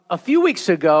A few weeks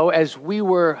ago, as we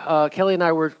were, Kelly and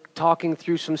I were talking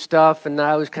through some stuff, and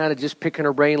I was kind of just picking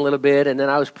her brain a little bit, and then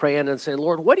I was praying and saying,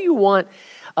 Lord, what do you want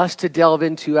us to delve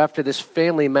into after this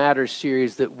Family Matters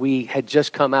series that we had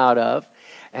just come out of?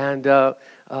 We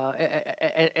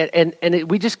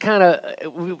just kind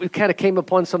of came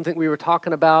upon something we were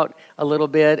talking about a little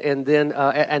bit, and then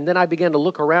I began to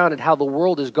look around at how the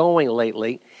world is going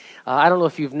lately. I don't know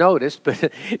if you've noticed,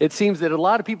 but it seems that a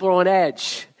lot of people are on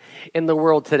edge in the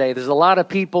world today. There's a lot of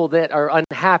people that are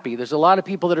unhappy. There's a lot of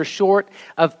people that are short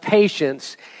of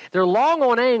patience. They're long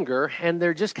on anger, and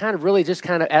they're just kind of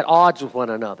at odds with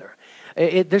one another.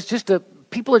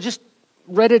 People are just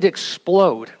ready to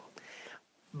explode.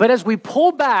 But as we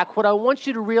pull back, what I want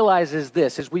you to realize is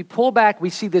this. As we pull back, we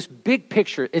see this big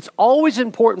picture. It's always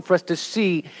important for us to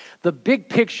see the big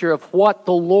picture of what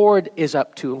the Lord is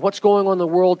up to and what's going on in the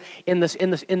world in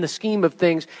the scheme of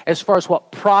things as far as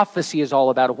what prophecy is all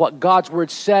about and what God's Word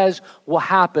says will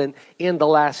happen in the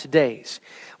last days.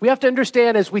 We have to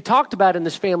understand, as we talked about in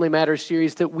this Family Matters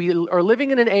series, that we are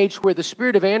living in an age where the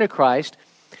spirit of Antichrist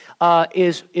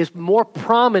is more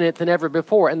prominent than ever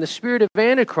before. And the spirit of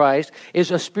Antichrist is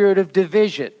a spirit of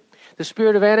division. The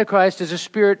spirit of Antichrist is a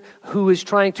spirit who is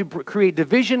trying to create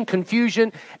division,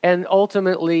 confusion, and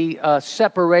ultimately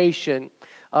separation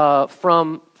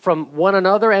from one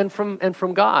another and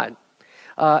from God.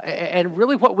 And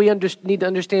really what we need to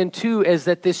understand too is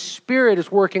that this spirit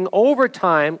is working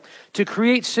overtime to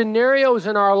create scenarios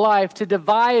in our life to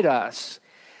divide us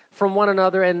from one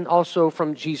another and also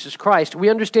from Jesus Christ. We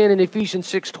understand in Ephesians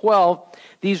 6:12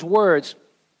 these words.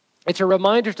 It's a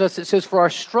reminder to us that says, for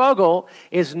our struggle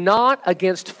is not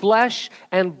against flesh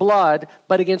and blood,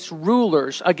 but against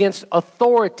rulers, against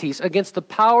authorities, against the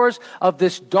powers of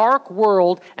this dark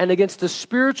world, and against the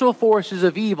spiritual forces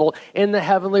of evil in the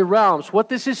heavenly realms. What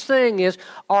this is saying is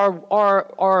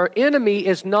our enemy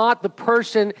is not the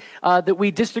person that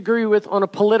we disagree with on a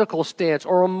political stance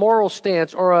or a moral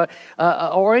stance or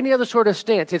any other sort of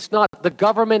stance. It's not the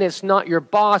government, it's not your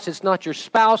boss, it's not your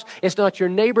spouse, it's not your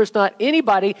neighbor, it's not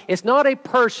anybody. It's not a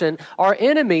person. Our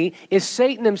enemy is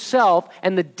Satan himself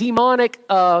and the demonic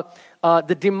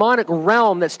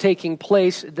realm that's taking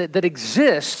place that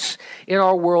exists in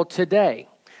our world today.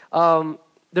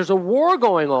 There's a war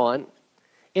going on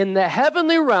in the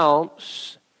heavenly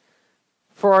realms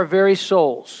for our very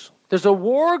souls. There's a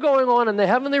war going on in the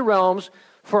heavenly realms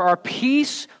for our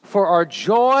peace, for our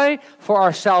joy, for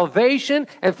our salvation,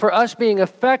 and for us being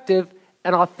effective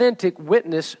an authentic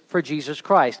witness for Jesus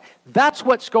Christ. That's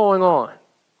what's going on.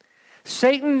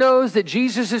 Satan knows that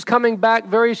Jesus is coming back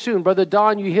very soon. Brother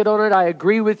Don, you hit on it. I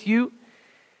agree with you.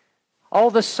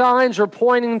 All the signs are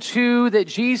pointing to that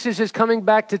Jesus is coming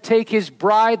back to take his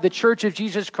bride, the church of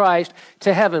Jesus Christ,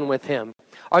 to heaven with him.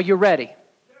 Are you ready?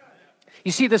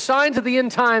 You see, the signs of the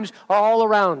end times are all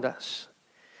around us.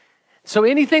 So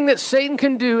anything that Satan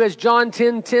can do, as John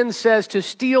 10:10 says, to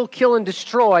steal, kill, and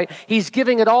destroy, he's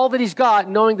giving it all that he's got,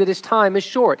 knowing that his time is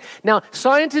short. Now,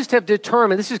 scientists have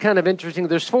determined, this is kind of interesting,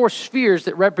 there's 4 spheres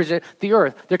that represent the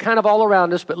earth. They're kind of all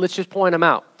around us, but let's just point them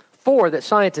out. 4 that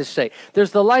scientists say.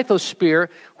 There's the lithosphere,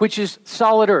 which is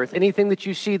solid earth, anything that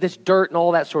you see that's dirt and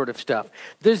all that sort of stuff.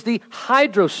 There's the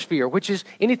hydrosphere, which is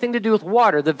anything to do with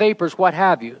water, the vapors, what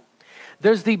have you.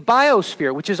 There's the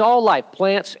biosphere, which is all life,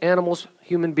 plants, animals,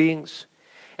 human beings.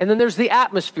 And then there's the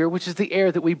atmosphere, which is the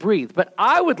air that we breathe. But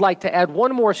I would like to add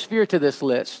one more sphere to this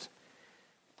list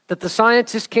that the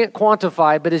scientists can't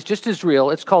quantify, but is just as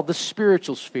real. It's called the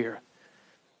spiritual sphere.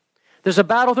 There's a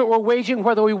battle that we're waging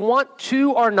whether we want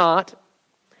to or not,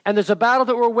 and there's a battle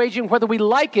that we're waging whether we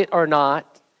like it or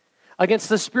not against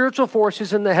the spiritual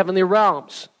forces in the heavenly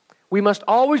realms. We must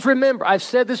always remember, I've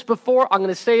said this before, I'm going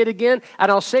to say it again, and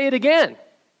I'll say it again,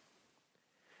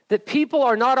 that people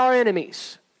are not our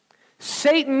enemies.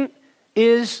 Satan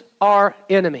is our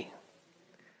enemy.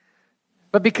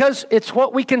 But because it's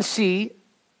what we can see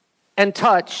and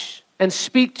touch and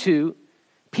speak to,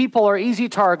 people are easy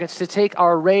targets to take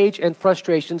our rage and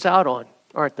frustrations out on,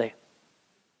 aren't they?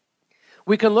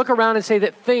 We can look around and say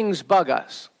that things bug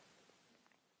us.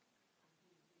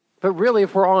 But really,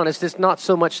 if we're honest, it's not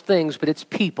so much things, but it's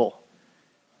people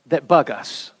that bug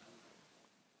us.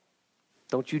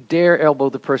 Don't you dare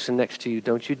elbow the person next to you.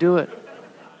 Don't you do it.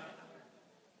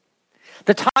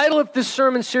 The title of this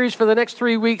sermon series for the next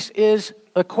 3 weeks is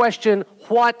a question,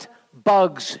 what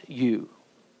bugs you?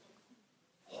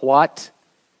 What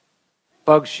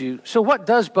bugs you? So what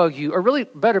does bug you? Or really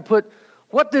better put,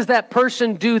 what does that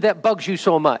person do that bugs you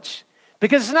so much?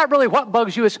 Because it's not really what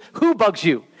bugs you, it's who bugs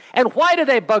you. And why do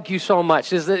they bug you so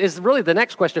much is really the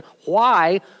next question.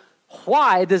 Why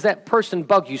does that person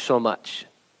bug you so much?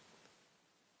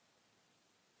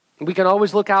 We can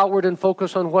always look outward and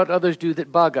focus on what others do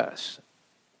that bug us.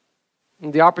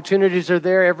 And the opportunities are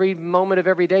there every moment of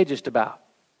every day just about.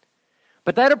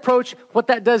 But that approach, what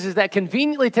that does is that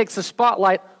conveniently takes the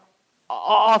spotlight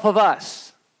off of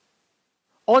us,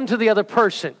 onto the other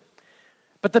person.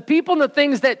 But the people and the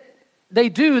things that they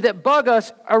do that bug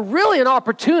us are really an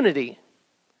opportunity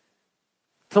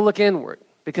to look inward,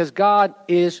 because God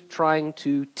is trying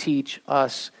to teach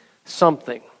us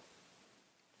something.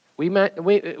 We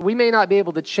may not be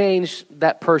able to change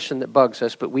that person that bugs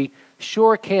us, but we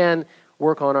sure can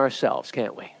work on ourselves,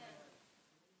 can't we?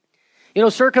 You know,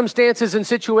 circumstances and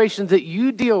situations that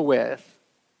you deal with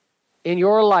in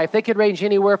your life, they could range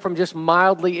anywhere from just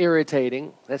mildly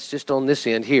irritating, that's just on this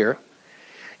end here,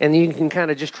 and you can kind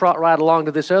of just trot right along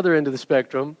to this other end of the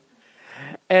spectrum,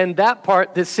 and that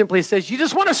part that simply says you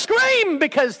just want to scream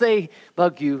because they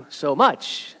bug you so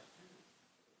much.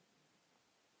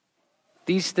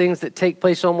 These things that take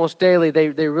place almost daily, they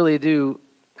really do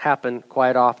happen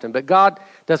quite often. But God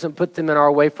doesn't put them in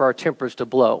our way for our tempers to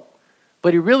blow.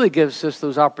 But He really gives us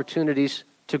those opportunities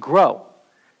to grow.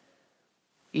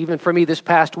 Even for me this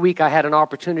past week, I had an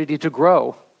opportunity to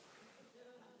grow.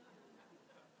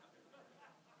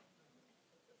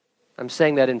 I'm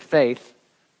saying that in faith.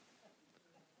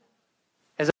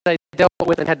 As I dealt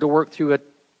with and had to work through an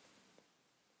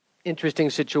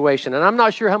interesting situation. And I'm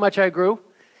not sure how much I grew,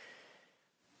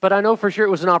 but I know for sure it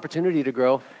was an opportunity to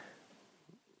grow.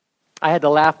 I had to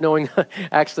laugh knowing,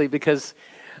 actually, because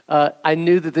I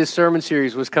knew that this sermon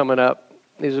series was coming up.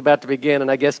 It was about to begin, and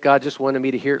I guess God just wanted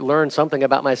me to learn something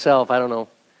about myself, I don't know,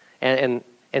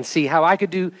 and see how I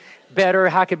could do better,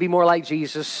 how I could be more like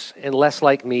Jesus and less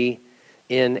like me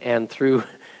in and through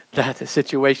that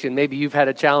situation. Maybe you've had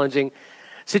a challenging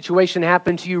situation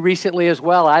happen to you recently as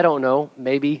well. I don't know.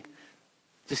 Maybe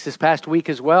just this past week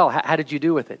as well. How did you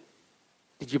do with it?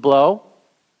 Did you blow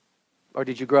or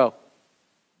did you grow?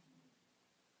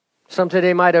 Some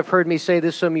today might have heard me say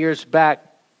this some years back,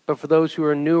 but for those who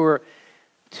are newer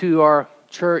to our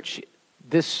church,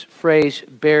 this phrase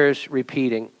bears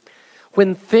repeating.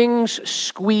 When things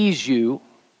squeeze you,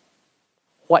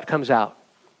 what comes out?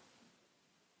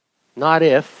 Not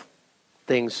if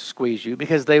things squeeze you,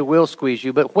 because they will squeeze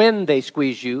you, but when they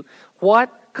squeeze you,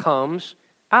 what comes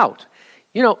out?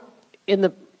 You know, in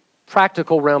the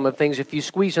practical realm of things, if you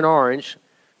squeeze an orange,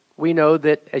 we know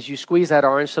that as you squeeze that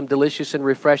orange, some delicious and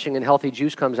refreshing and healthy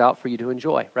juice comes out for you to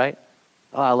enjoy, right?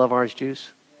 Oh, I love orange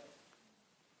juice.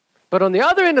 But on the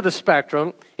other end of the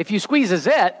spectrum, if you squeeze a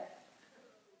zit,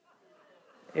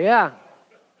 yeah.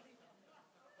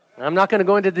 I'm not going to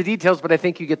go into the details, but I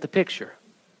think you get the picture.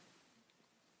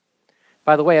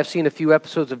 By the way, I've seen a few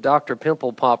episodes of Dr.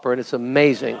 Pimple Popper, and it's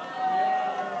amazing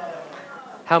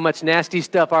how much nasty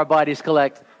stuff our bodies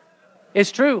collect.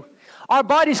 It's true. Our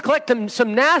bodies collect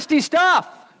some nasty stuff,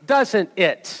 doesn't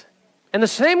it? And the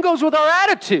same goes with our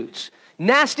attitudes.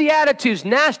 Nasty attitudes,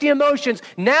 nasty emotions,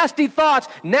 nasty thoughts,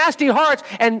 nasty hearts.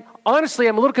 And honestly,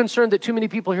 I'm a little concerned that too many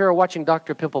people here are watching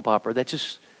Dr. Pimple Popper. That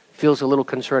just feels a little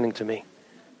concerning to me.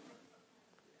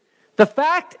 The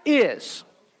fact is,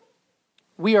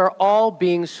 we are all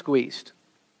being squeezed.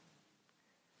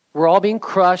 We're all being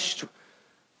crushed.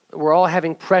 We're all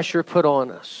having pressure put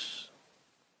on us.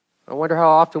 I wonder how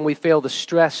often we fail the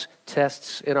stress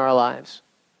tests in our lives.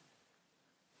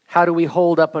 How do we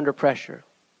hold up under pressure?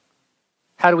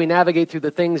 How do we navigate through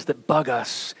the things that bug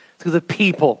us, through the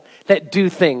people that do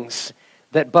things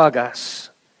that bug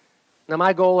us? Now,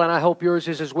 my goal, and I hope yours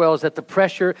is as well, is that the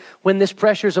pressure, when this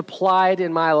pressure is applied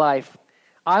in my life,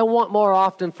 I want more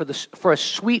often for a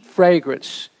sweet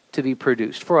fragrance to be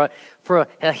produced, for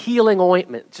a healing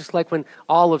ointment, just like when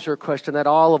olives are crushed in that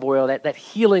olive oil, that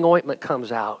healing ointment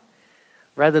comes out,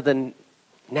 rather than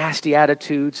nasty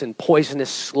attitudes and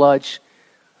poisonous sludge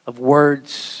of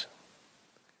words.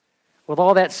 With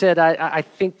all that said, I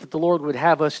think that the Lord would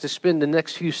have us to spend the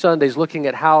next few Sundays looking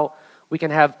at how we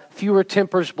can have fewer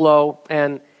tempers blow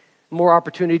and more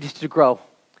opportunities to grow,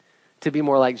 to be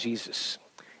more like Jesus.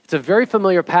 It's a very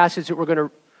familiar passage that we're going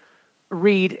to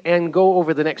read and go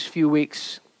over the next few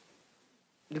weeks.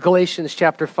 Galatians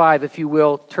chapter 5, if you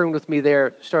will, turn with me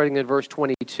there, starting in verse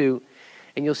 22.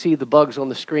 And you'll see the bugs on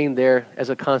the screen there as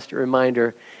a constant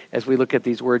reminder as we look at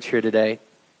these words here today.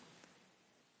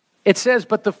 It says,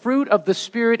 "But the fruit of the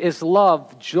Spirit is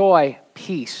love, joy,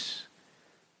 peace,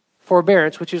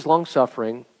 forbearance," which is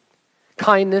long-suffering,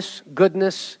 kindness,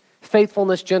 goodness,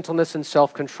 faithfulness, gentleness, and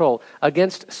self-control.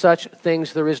 Against such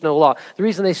things there is no law. The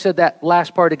reason they said that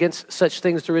last part, against such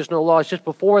things there is no law, is just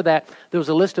before that, there was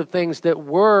a list of things that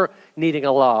were needing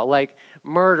a law, like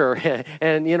murder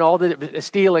and all the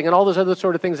stealing and all those other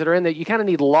sort of things that are in there. You kind of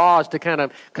need laws to kind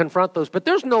of confront those. But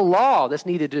there's no law that's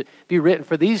needed to be written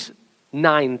for these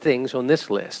 9 things on this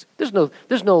list. There's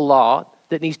no law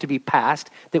that needs to be passed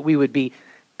that we would be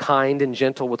kind and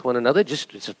gentle with one another.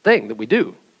 Just it's a thing that we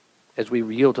do as we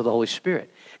yield to the Holy Spirit.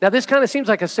 Now, this kind of seems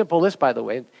like a simple list, by the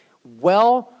way.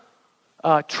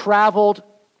 Traveled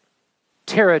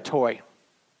territory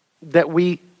that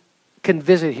we can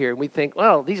visit here. And we think,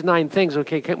 well, these 9 things,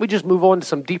 okay, can't we just move on to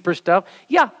some deeper stuff?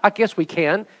 Yeah, I guess we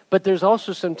can. But there's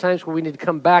also some times where we need to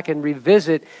come back and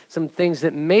revisit some things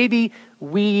that maybe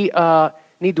we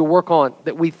need to work on,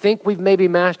 that we think we've maybe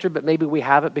mastered, but maybe we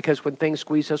haven't, because when things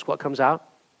squeeze us, what comes out?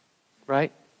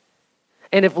 Right?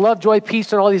 And if love, joy,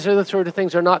 peace, and all these other sort of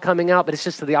things are not coming out, but it's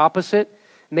just the opposite,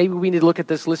 maybe we need to look at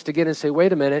this list again and say,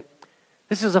 wait a minute,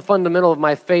 this is a fundamental of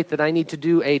my faith that I need to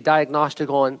do a diagnostic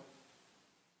on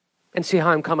and see how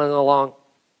I'm coming along.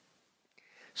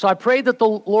 So I pray that the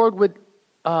Lord would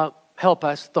help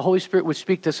us, the Holy Spirit would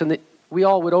speak to us, and that we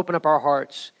all would open up our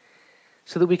hearts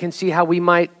so that we can see how we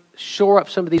might shore up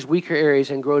some of these weaker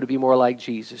areas and grow to be more like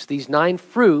Jesus. These 9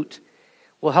 fruit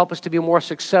will help us to be more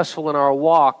successful in our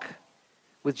walk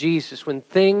with Jesus when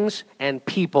things and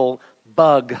people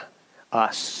bug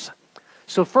us.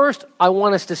 So first, I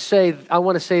want to say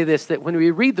this, that when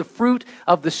we read the fruit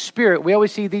of the Spirit, we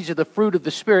always see these are the fruit of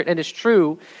the Spirit, and it's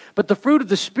true. But the fruit of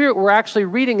the Spirit we're actually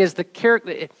reading is the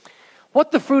character.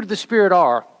 What the fruit of the Spirit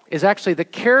are is actually the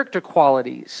character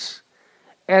qualities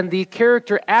and the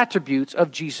character attributes of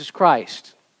Jesus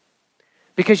Christ.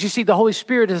 Because you see, the Holy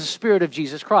Spirit is the Spirit of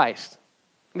Jesus Christ.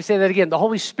 Let me say that again. The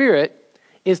Holy Spirit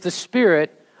is the Spirit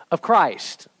of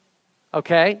Christ.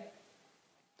 Okay?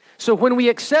 So when we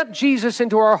accept Jesus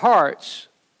into our hearts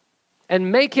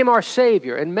and make Him our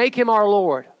Savior and make Him our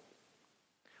Lord,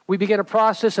 we begin a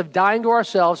process of dying to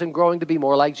ourselves and growing to be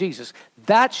more like Jesus.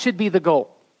 That should be the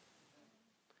goal.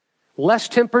 Less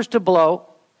tempers to blow,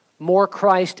 more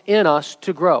Christ in us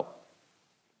to grow.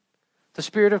 The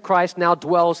Spirit of Christ now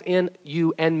dwells in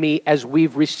you and me as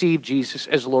we've received Jesus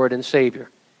as Lord and Savior,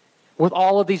 with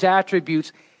all of these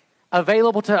attributes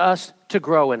available to us to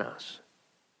grow in us.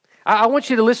 I want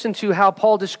you to listen to how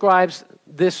Paul describes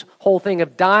this whole thing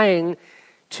of dying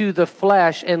to the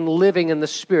flesh and living in the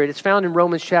Spirit. It's found in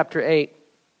Romans chapter 8,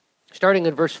 starting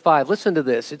in verse 5. Listen to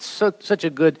this. It's such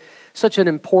an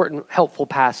important, helpful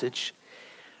passage.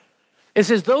 It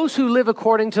says, those who live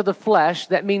according to the flesh,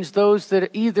 that means those that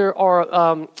either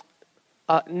are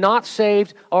not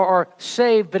saved or are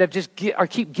saved but have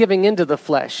keep giving into the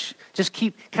flesh, just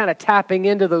keep kind of tapping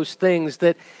into those things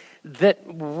that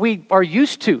we are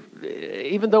used to.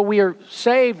 Even though we are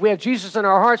saved, we have Jesus in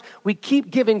our hearts, we keep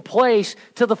giving place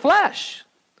to the flesh.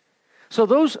 So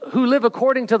those who live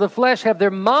according to the flesh have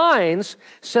their minds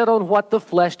set on what the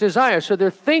flesh desires. So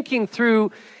they're thinking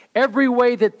through every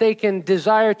way that they can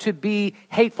desire to be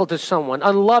hateful to someone,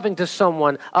 unloving to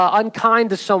someone, unkind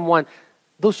to someone,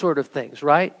 those sort of things,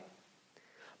 right?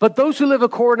 But those who live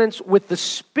accordance with the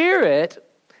Spirit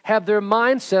have their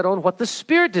mind set on what the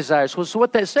Spirit desires. So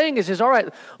what that's saying is all right,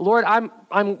 Lord, I'm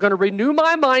going to renew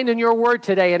my mind in your word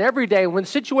today and every day. When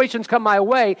situations come my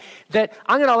way, that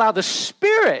I'm going to allow the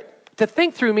Spirit to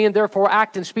think through me and therefore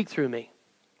act and speak through me.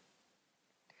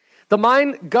 The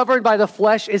mind governed by the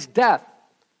flesh is death.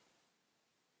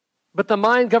 But the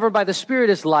mind governed by the Spirit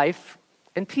is life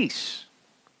and peace.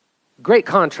 Great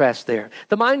contrast there.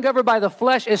 The mind governed by the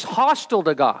flesh is hostile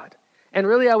to God. And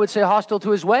really, I would say hostile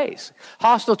to His ways,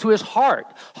 hostile to His heart,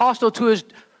 hostile to His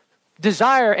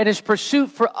desire and His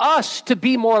pursuit for us to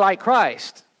be more like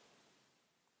Christ.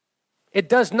 It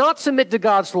does not submit to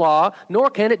God's law, nor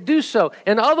can it do so.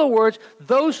 In other words,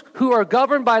 those who are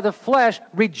governed by the flesh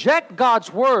reject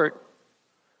God's word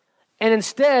and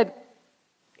instead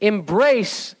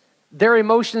embrace their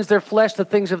emotions, their flesh, the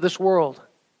things of this world.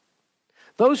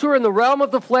 Those who are in the realm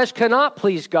of the flesh cannot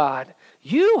please God.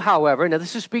 You, however, now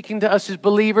this is speaking to us as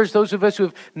believers, those of us who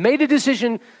have made a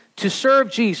decision to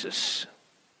serve Jesus.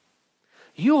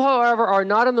 You, however, are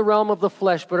not in the realm of the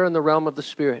flesh, but are in the realm of the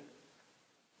Spirit.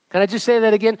 Can I just say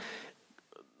that again?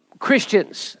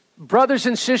 Christians, brothers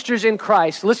and sisters in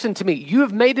Christ, listen to me. You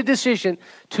have made a decision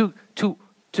to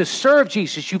serve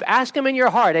Jesus. You've asked Him in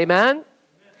your heart, amen?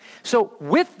 So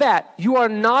with that, you are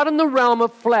not in the realm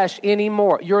of flesh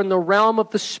anymore. You're in the realm of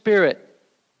the Spirit.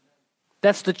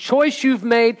 That's the choice you've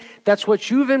made. That's what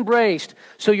you've embraced.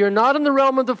 So you're not in the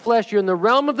realm of the flesh. You're in the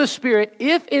realm of the Spirit,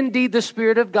 if indeed the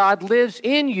Spirit of God lives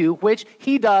in you, which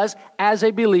He does as a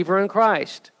believer in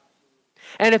Christ.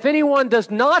 And if anyone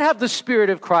does not have the Spirit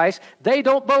of Christ, they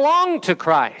don't belong to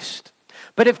Christ.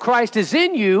 But if Christ is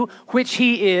in you, which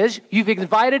He is, you've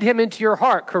invited Him into your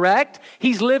heart, correct?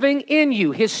 He's living in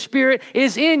you. His Spirit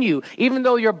is in you. Even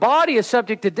though your body is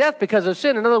subject to death because of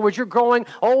sin. In other words, you're growing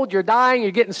old, you're dying,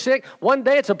 you're getting sick. One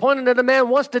day it's appointed that a man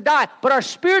wants to die. But our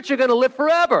spirits are going to live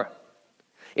forever.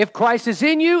 If Christ is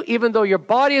in you, even though your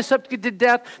body is subject to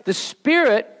death, the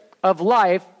Spirit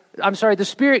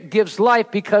gives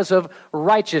life because of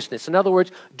righteousness. In other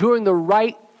words, doing the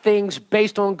right things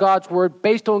based on God's word,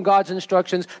 based on God's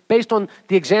instructions, based on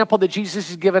the example that Jesus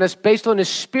has given us, based on His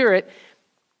Spirit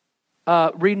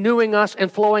renewing us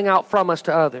and flowing out from us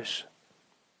to others.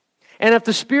 And if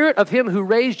the Spirit of Him who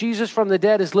raised Jesus from the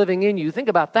dead is living in you, think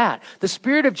about that. The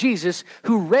Spirit of Jesus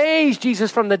who raised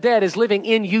Jesus from the dead is living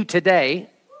in you today.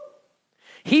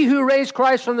 He who raised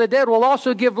Christ from the dead will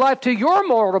also give life to your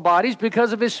mortal bodies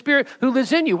because of His Spirit who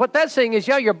lives in you. What that's saying is,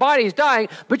 yeah, your body is dying,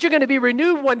 but you're going to be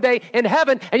renewed one day in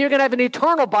heaven, and you're going to have an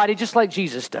eternal body just like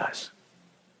Jesus does.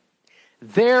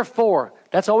 Therefore,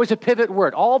 that's always a pivot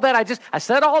word. I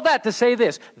said all that to say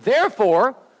this.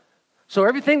 Therefore, so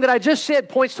everything that I just said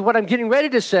points to what I'm getting ready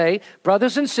to say.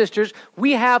 Brothers and sisters,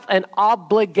 we have an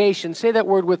obligation. Say that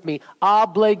word with me.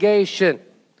 Obligation.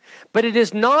 But it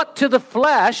is not to the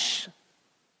flesh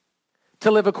to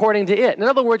live according to it. In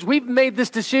other words, we've made this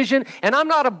decision, and I'm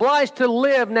not obliged to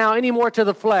live now anymore to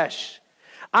the flesh.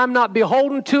 I'm not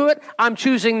beholden to it. I'm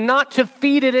choosing not to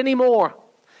feed it anymore.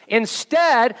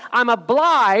 Instead, I'm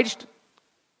obliged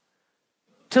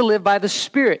to live by the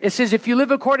Spirit. It says if you live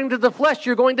according to the flesh,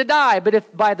 you're going to die. But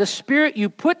if by the Spirit you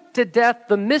put to death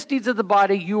the misdeeds of the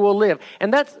body, you will live.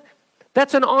 And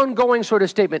that's an ongoing sort of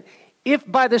statement. If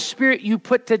by the Spirit you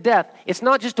put to death, it's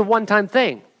not just a one-time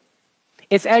thing.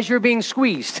 It's as you're being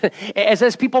squeezed,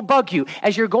 as people bug you,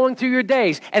 as you're going through your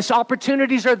days, as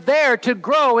opportunities are there to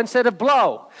grow instead of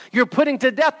blow. You're putting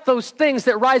to death those things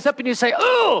that rise up and you say,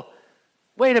 oh,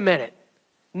 wait a minute.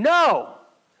 No.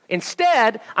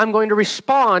 Instead, I'm going to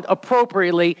respond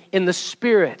appropriately in the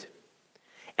Spirit.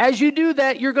 As you do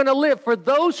that, you're going to live. For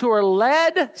those who are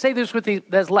led, say this with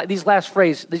these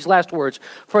last words.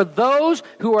 For those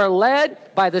who are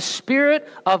led by the Spirit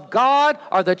of God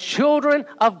are the children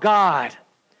of God.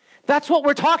 That's what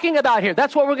we're talking about here.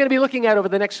 That's what we're going to be looking at over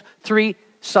the next 3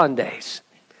 Sundays.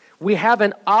 We have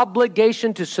an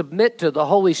obligation to submit to the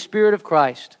Holy Spirit of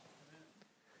Christ,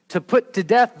 to put to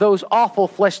death those awful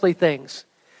fleshly things,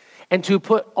 and to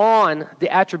put on the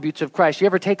attributes of Christ. You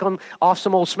ever take off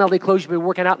some old smelly clothes, you've been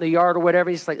working out in the yard or whatever,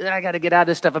 it's like, I got to get out of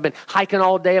this stuff. I've been hiking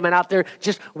all day. I've been out there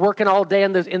just working all day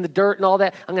in the dirt and all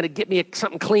that. I'm going to get me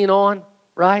something clean on,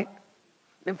 right?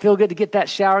 And feel good to get that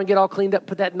shower and get all cleaned up,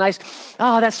 put that nice,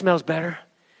 oh, that smells better.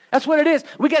 That's what it is.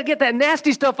 We got to get that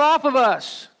nasty stuff off of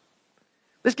us.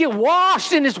 Let's get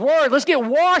washed in His Word. Let's get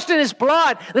washed in His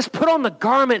blood. Let's put on the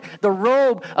garment, the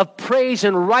robe of praise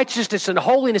and righteousness and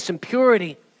holiness and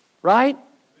purity. Right?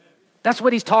 That's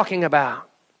what he's talking about.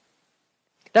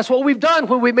 That's what we've done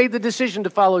when we made the decision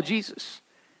to follow Jesus.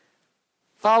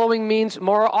 Following means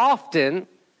more often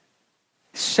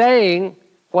saying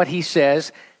what He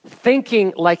says,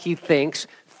 thinking like He thinks,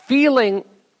 feeling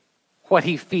what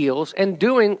He feels, and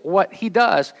doing what He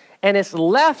does. And it's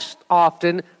less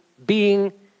often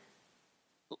being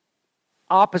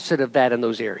opposite of that in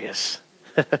those areas.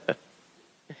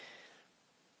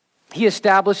 He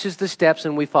establishes the steps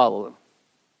and we follow them.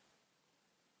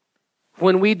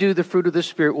 When we do, the fruit of the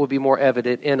Spirit will be more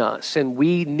evident in us. And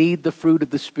we need the fruit of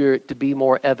the Spirit to be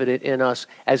more evident in us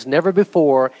as never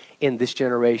before in this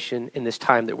generation, in this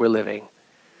time that we're living.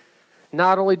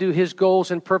 Not only do His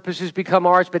goals and purposes become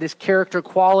ours, but His character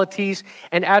qualities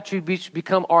and attributes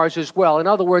become ours as well. In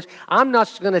other words, I'm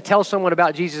not going to tell someone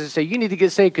about Jesus and say, you need to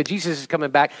get saved because Jesus is coming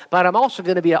back, but I'm also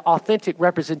going to be an authentic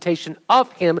representation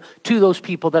of Him to those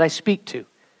people that I speak to.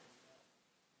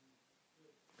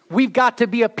 We've got to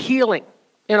be appealing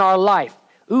in our life.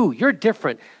 Ooh, you're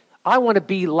different. I want to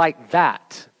be like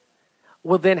that.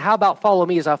 Well, then how about follow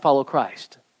me as I follow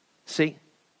Christ? See?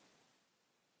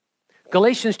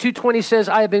 Galatians 2:20 says,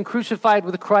 I have been crucified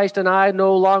with Christ, and I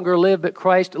no longer live, but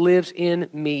Christ lives in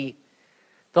me.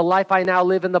 The life I now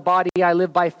live in the body, I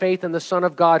live by faith in the Son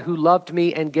of God who loved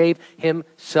me and gave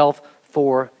Himself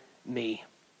for me.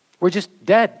 We're just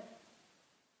dead.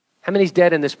 How many's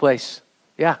dead in this place?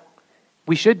 Yeah,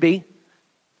 we should be.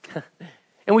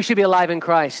 And we should be alive in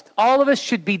Christ. All of us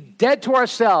should be dead to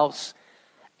ourselves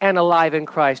and alive in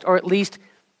Christ, or at least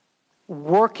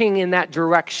working in that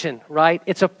direction, right?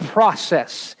 It's a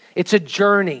process. It's a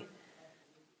journey.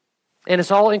 And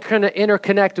it's all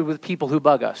interconnected with people who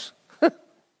bug us.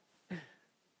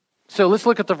 So let's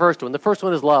look at the first one. The first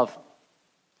one is love.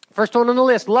 First one on the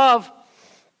list, love.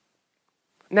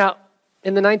 Now,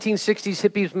 in the 1960s,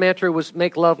 hippies' mantra was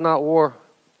make love, not war.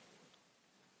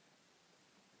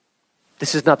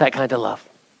 This is not that kind of love.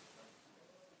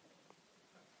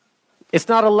 It's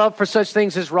not a love for such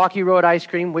things as Rocky Road ice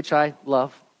cream, which I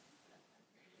love.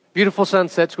 Beautiful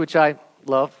sunsets, which I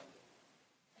love.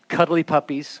 Cuddly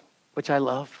puppies, which I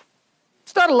love.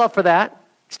 It's not a love for that.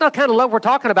 It's not the kind of love we're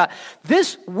talking about.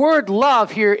 This word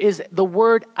love here is the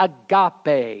word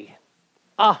agape.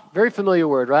 Very familiar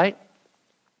word, right?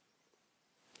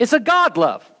 It's a God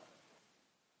love.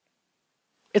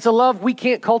 It's a love we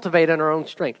can't cultivate in our own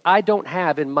strength. I don't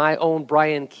have in my own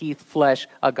Brian Keith flesh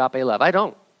agape love. I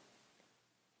don't.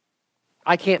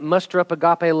 I can't muster up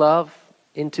agape love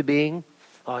into being.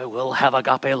 I will have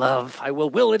agape love. I will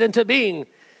will it into being.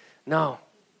 No.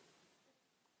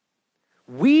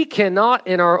 We cannot,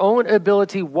 in our own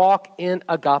ability, walk in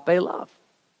agape love.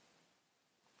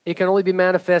 It can only be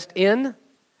manifest in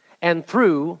and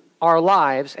through our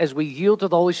lives as we yield to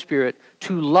the Holy Spirit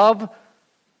to love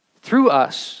through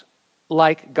us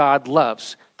like God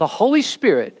loves. The Holy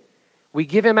Spirit, we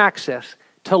give Him access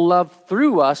to love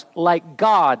through us like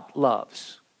God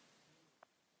loves.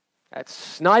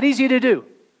 That's not easy to do,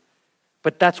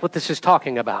 but that's what this is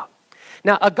talking about.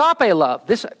 Now, agape love,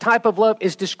 this type of love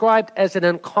is described as an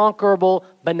unconquerable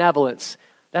benevolence.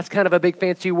 That's kind of a big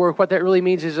fancy word. What that really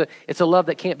means is it's a love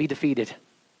that can't be defeated.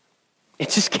 It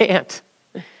just can't.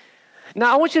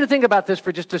 Now, I want you to think about this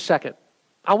for just a second.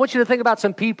 I want you to think about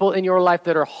some people in your life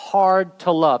that are hard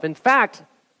to love. In fact,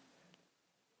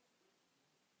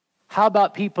 how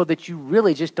about people that you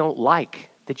really just don't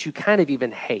like, that you kind of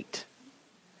even hate?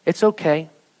 It's okay.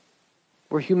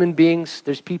 We're human beings.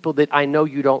 There's people that I know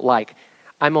you don't like.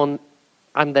 I'm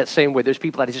that same way. There's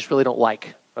people that I just really don't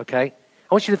like, okay?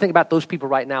 I want you to think about those people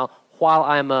right now while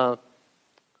I'm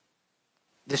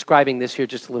describing this here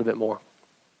just a little bit more.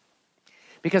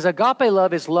 Because agape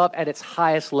love is love at its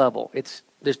highest level.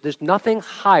 There's nothing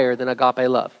higher than agape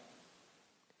love.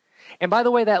 And by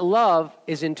the way, that love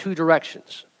is in two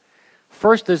directions.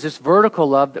 First, there's this vertical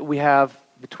love that we have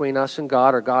between us and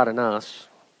God, or God and us.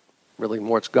 Really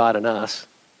more, it's God and us.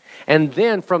 And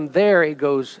then from there, it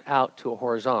goes out to a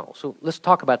horizontal. So let's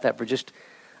talk about that for just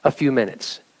a few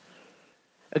minutes.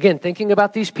 Again, thinking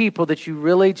about these people that you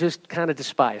really just kind of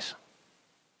despise.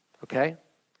 Okay?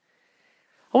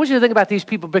 I want you to think about these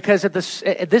people because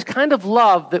this kind of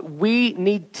love that we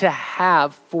need to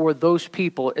have for those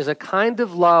people is a kind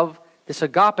of love, this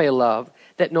agape love,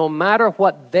 that no matter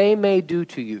what they may do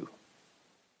to you,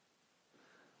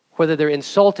 whether they're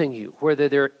insulting you, whether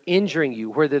they're injuring you,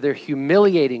 whether they're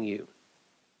humiliating you,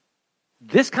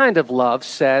 this kind of love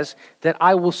says that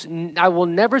I will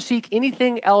never seek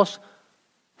anything else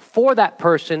for that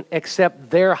person except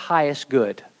their highest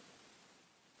good.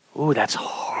 Ooh, that's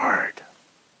hard.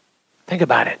 Think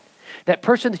about it. That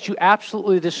person that you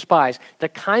absolutely despise, the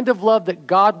kind of love that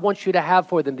God wants you to have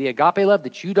for them, the agape love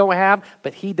that you don't have,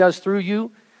 but He does through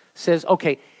you, says,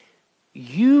 okay,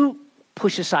 you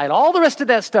push aside all the rest of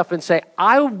that stuff and say,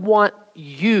 I want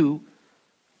you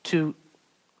to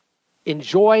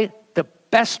enjoy the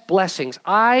best blessings.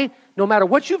 No matter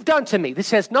what you've done to me,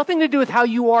 this has nothing to do with how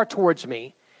you are towards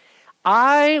me.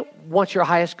 I want your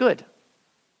highest good.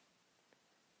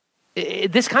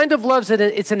 This kind of love,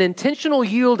 it's an intentional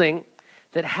yielding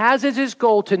that has as its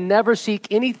goal to never seek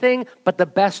anything but the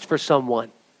best for someone.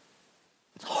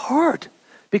 It's hard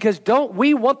because don't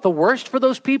we want the worst for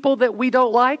those people that we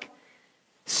don't like?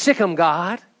 Sick them,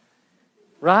 God,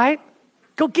 right?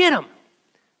 Go get them.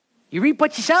 You reap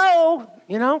what you sow,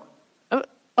 you know.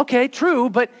 Okay, true,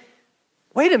 but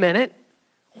wait a minute.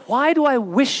 Why do I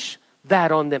wish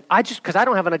that on them? Because I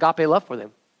don't have an agape love for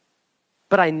them,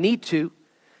 but I need to.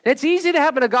 It's easy to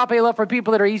have an agape love for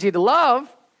people that are easy to love,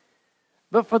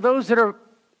 but for those that are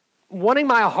wanting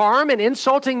my harm and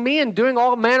insulting me and doing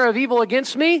all manner of evil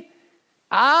against me,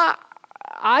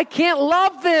 I can't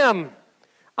love them.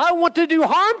 I want to do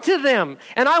harm to them,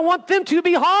 and I want them to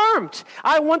be harmed.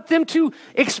 I want them to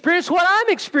experience what I'm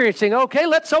experiencing. Okay,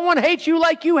 let someone hate you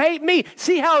like you hate me.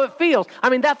 See how it feels. I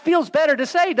mean, that feels better to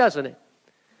say, doesn't it?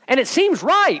 And it seems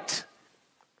right.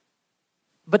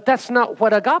 But that's not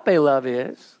what agape love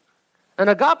is. And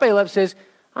agape love says,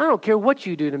 I don't care what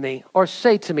you do to me or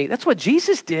say to me. That's what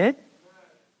Jesus did.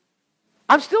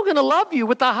 I'm still going to love you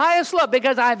with the highest love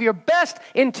because I have your best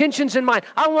intentions in mind.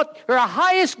 I want your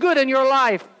highest good in your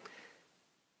life.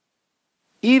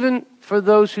 Even for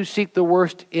those who seek the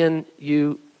worst in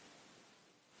you,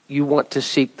 you want to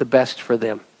seek the best for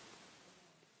them.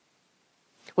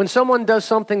 When someone does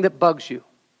something that bugs you,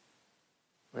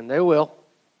 and they will,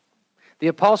 the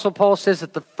Apostle Paul says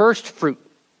that the first fruit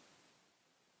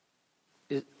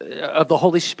of the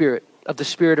Holy Spirit, of the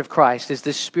Spirit of Christ, is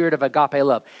this spirit of agape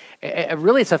love.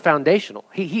 Really, it's a foundational.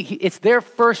 It's there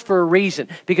first for a reason,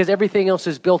 because everything else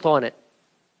is built on it.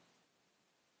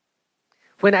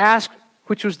 When asked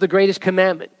which was the greatest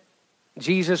commandment,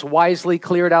 Jesus wisely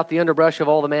cleared out the underbrush of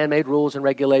all the man-made rules and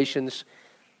regulations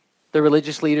the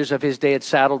religious leaders of his day had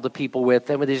saddled the people with,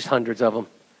 and there's hundreds of them.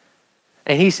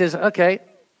 And he says, okay,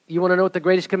 you want to know what the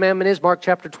greatest commandment is? Mark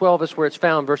chapter 12 is where it's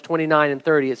found, verse 29 and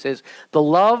 30. It says,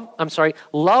 love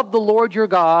the Lord your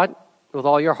God with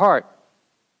all your heart.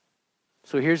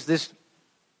 So here's this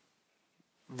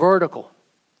vertical.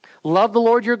 Love the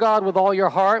Lord your God with all your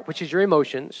heart, which is your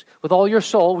emotions, with all your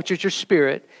soul, which is your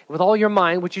spirit, with all your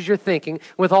mind, which is your thinking,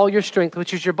 with all your strength,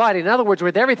 which is your body. In other words,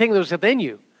 with everything that was within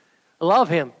you. Love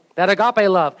him, that agape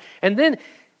love. And then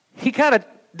he kind of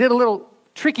did a little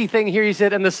tricky thing here. He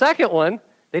said, and the second one,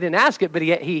 they didn't ask it, but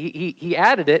he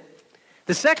added it.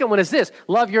 The second one is this: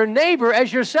 love your neighbor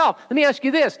as yourself. Let me ask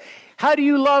you this. How do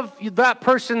you love that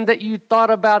person that you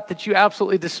thought about that you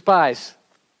absolutely despise?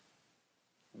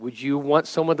 Would you want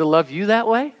someone to love you that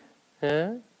way?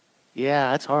 Huh?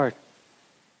 Yeah, that's hard.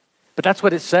 But that's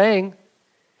what it's saying.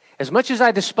 As much as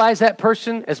I despise that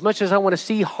person, as much as I want to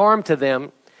see harm to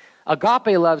them,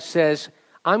 agape love says,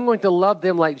 I'm going to love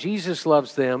them like Jesus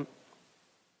loves them,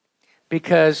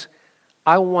 because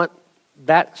I want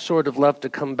that sort of love to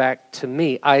come back to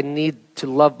me. I need to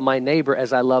love my neighbor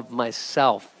as I love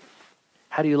myself.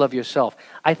 How do you love yourself?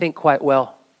 I think quite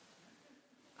well.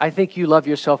 I think you love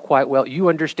yourself quite well. You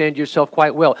understand yourself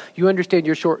quite well. You understand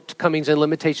your shortcomings and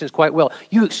limitations quite well.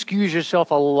 You excuse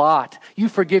yourself a lot. You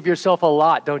forgive yourself a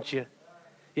lot, don't you?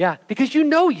 Yeah, because you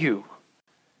know you.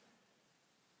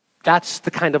 That's the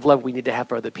kind of love we need to have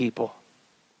for other people.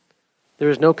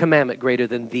 There is no commandment greater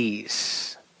than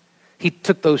these. He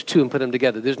took those two and put them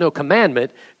together. There's no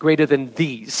commandment greater than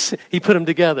these. He put them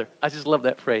together. I just love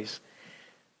that phrase.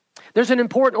 There's an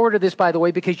important order to this, by the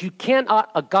way, because you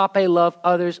cannot agape love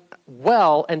others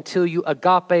well until you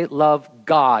agape love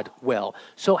God well.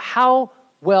 So how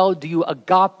well do you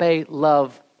agape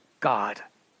love God?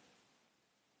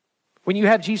 When you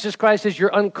have Jesus Christ as your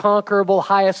unconquerable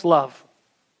highest love,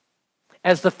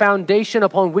 as the foundation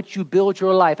upon which you build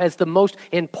your life, as the most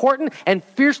important and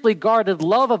fiercely guarded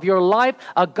love of your life,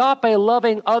 agape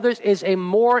loving others is a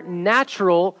more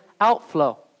natural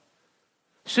outflow.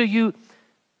 So you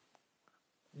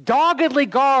doggedly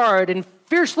guard and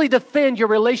fiercely defend your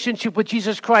relationship with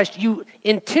Jesus Christ. You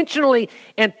intentionally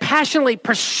and passionately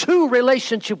pursue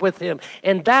relationship with him.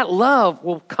 And that love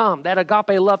will come, that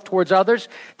agape love towards others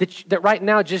that right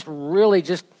now just really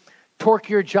just torque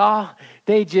your jaw.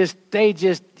 They just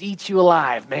eat you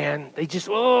alive, man. They just,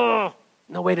 no,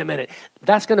 wait a minute.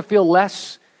 That's going to feel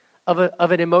less of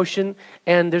an emotion,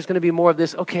 and there's going to be more of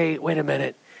this, okay, wait a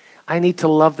minute. I need to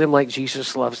love them like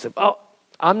Jesus loves them. Oh,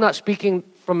 I'm not speaking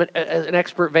from an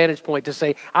expert vantage point to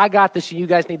say, I got this and you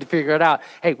guys need to figure it out.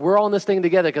 Hey, we're all in this thing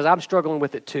together because I'm struggling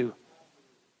with it too.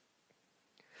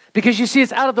 Because you see,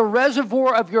 it's out of the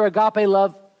reservoir of your agape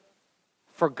love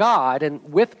for God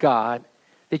and with God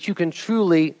that you can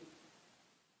truly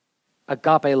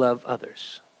agape love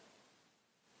others.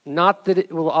 Not that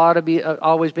it will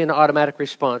always be an automatic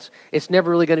response. It's never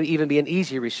really going to even be an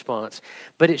easy response.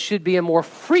 But it should be a more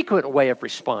frequent way of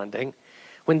responding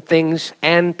when things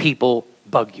and people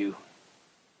bug you.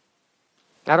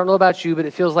 I don't know about you, but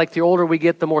it feels like the older we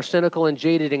get, the more cynical and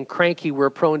jaded and cranky we're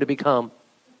prone to become.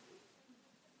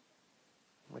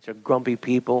 Bunch of grumpy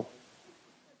people.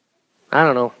 I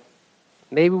don't know.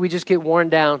 Maybe we just get worn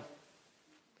down.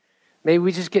 Maybe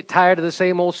we just get tired of the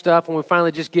same old stuff and we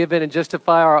finally just give in and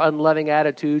justify our unloving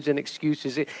attitudes and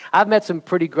excuses. I've met some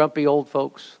pretty grumpy old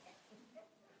folks.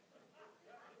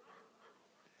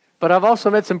 But I've also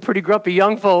met some pretty grumpy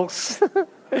young folks.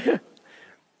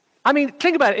 I mean,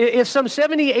 think about it. If some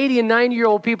 70, 80, and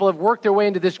 90-year-old people have worked their way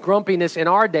into this grumpiness in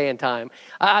our day and time,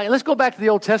 let's go back to the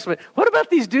Old Testament. What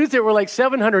about these dudes that were like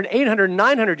 700, 800,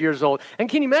 900 years old? And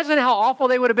can you imagine how awful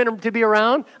they would have been to be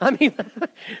around? I mean,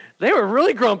 they were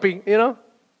really grumpy, you know?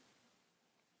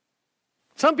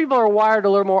 Some people are wired a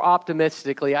little more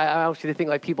optimistically. I want you to think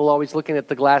like people always looking at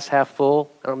the glass half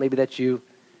full. I don't know, maybe that's you.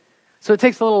 So it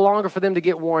takes a little longer for them to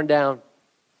get worn down.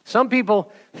 Some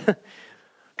people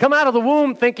come out of the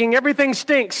womb thinking everything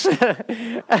stinks.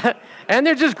 And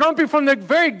they're just grumpy from the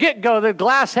very get-go, the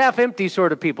glass half empty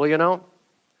sort of people, you know.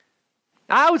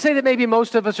 I would say that maybe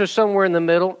most of us are somewhere in the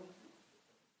middle.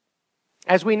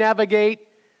 As we navigate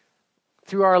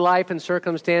through our life and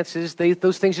circumstances,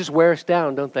 those things just wear us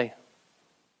down, don't they?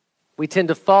 We tend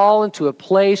to fall into a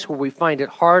place where we find it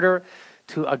harder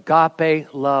to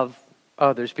agape love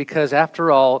others because, after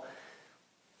all,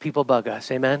 people bug us.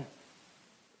 Amen?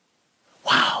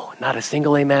 Wow, not a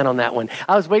single amen on that one.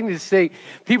 I was waiting to say,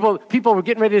 people were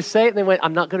getting ready to say it, and they went,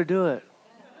 I'm not going to do it.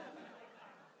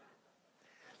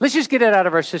 Let's just get it out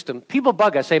of our system. People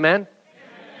bug us, amen?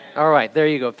 All right, there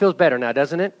you go. Feels better now,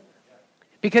 doesn't it?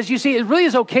 Because you see, it really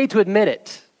is okay to admit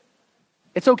it.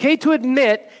 It's okay to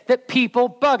admit that people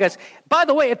bug us. By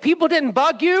the way, if people didn't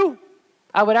bug you,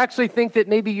 I would actually think that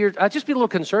maybe I'd just be a little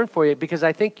concerned for you because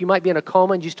I think you might be in a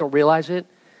coma and you just don't realize it.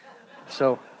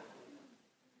 So,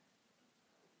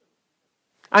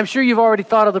 I'm sure you've already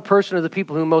thought of the person or the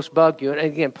people who most bug you. And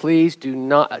again, please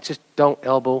just don't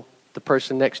elbow the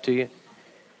person next to you.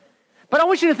 But I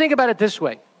want you to think about it this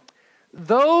way.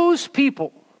 Those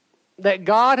people that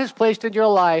God has placed in your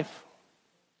life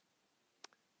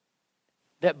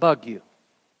that bug you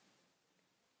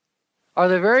are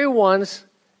the very ones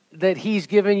that He's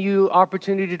given you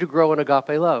opportunity to grow in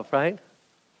agape love, right?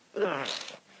 Ugh,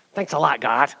 thanks a lot,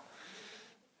 God.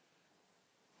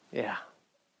 Yeah.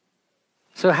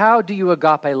 So how do you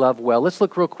agape love well? Let's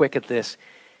look real quick at this.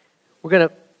 We're going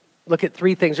to look at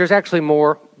three things. There's actually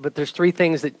more, but there's three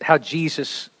things that how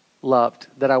Jesus loved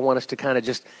that I want us to kind of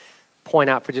just point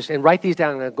out and write these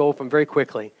down and I'll go over them very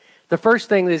quickly. The first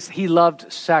thing is He loves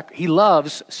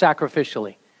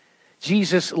sacrificially.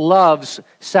 Jesus loves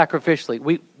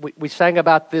sacrificially. We sang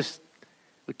about this.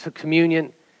 We took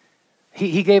communion.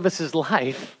 He gave us His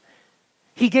life.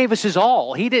 He gave us His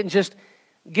all. He didn't just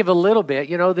give a little bit.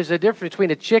 You know, there's a difference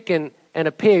between a chicken and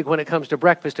a pig when it comes to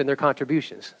breakfast and their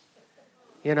contributions.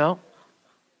 You know?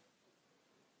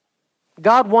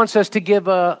 God wants us to give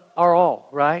our all,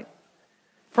 right?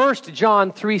 1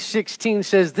 John 3:16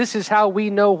 says, this is how we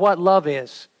know what love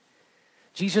is.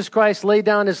 Jesus Christ laid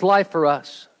down His life for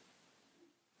us.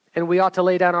 And we ought to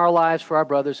lay down our lives for our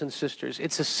brothers and sisters.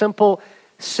 It's a simple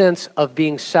sense of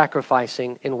being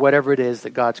sacrificing in whatever it is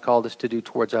that God's called us to do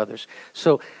towards others.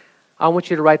 So I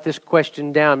want you to write this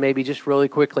question down maybe just really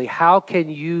quickly. How can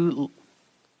you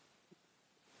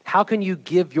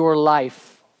give your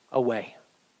life away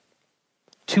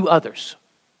to others,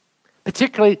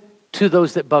 particularly to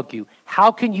those that bug you?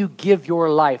 How can you give your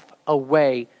life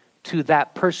away to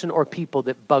that person or people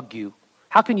that bug you?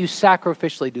 How can you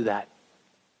sacrificially do that?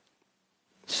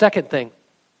 Second thing,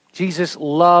 Jesus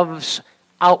loves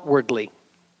outwardly.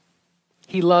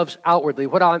 He loves outwardly.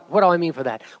 What do I mean for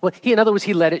that? Well, in other words,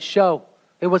 He let it show.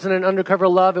 It wasn't an undercover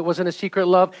love. It wasn't a secret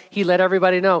love. He let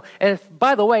everybody know. And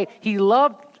by the way, He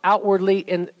loved outwardly,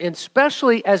 and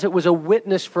especially as it was a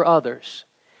witness for others.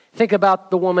 Think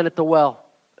about the woman at the well.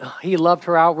 He loved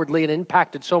her outwardly and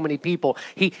impacted so many people.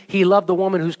 He loved the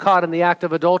woman who's caught in the act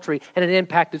of adultery, and it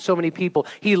impacted so many people.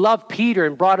 He loved Peter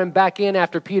and brought him back in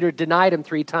after Peter denied Him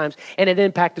 3 times, and it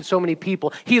impacted so many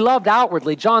people. He loved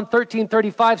outwardly. John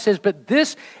 13:35 says, by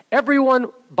this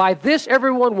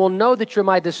everyone will know that you're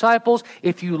my disciples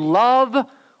if you love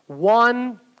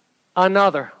one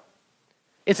another.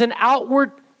 It's an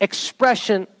outward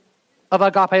expression of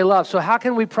agape love. So how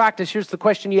can we practice? Here's the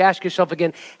question you ask yourself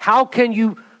again. How can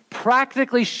you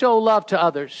practically show love to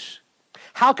others?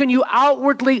 How can you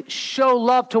outwardly show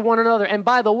love to one another? And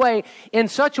by the way, in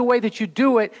such a way that you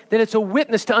do it, that it's a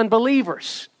witness to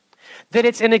unbelievers. That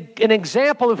it's an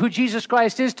example of who Jesus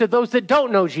Christ is to those that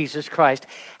don't know Jesus Christ.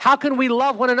 How can we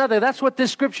love one another? That's what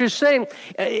this scripture is saying.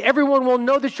 Everyone will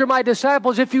know that you're my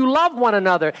disciples if you love one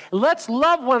another. Let's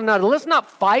love one another. Let's not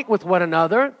fight with one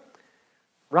another.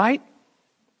 Right?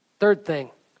 Third thing,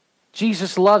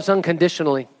 Jesus loves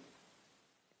unconditionally.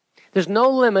 There's no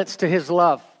limits to His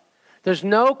love. There's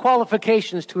no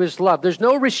qualifications to His love. There's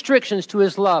no restrictions to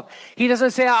His love. He doesn't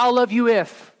say, I'll love you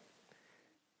if.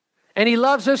 And He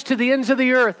loves us to the ends of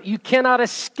the earth. You cannot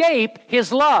escape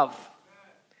His love.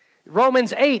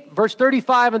 Romans 8, verse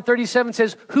 35 and 37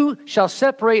 says, who shall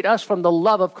separate us from the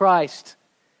love of Christ?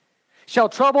 Shall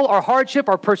trouble or hardship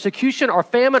or persecution or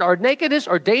famine or nakedness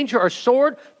or danger or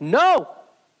sword? No.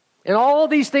 In all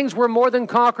these things we're more than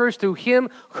conquerors through Him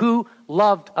who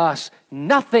loved us.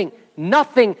 Nothing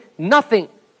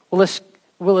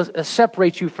will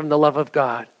separate you from the love of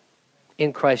God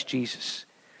in Christ Jesus.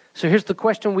 So here's the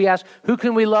question we ask. Who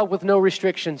can we love with no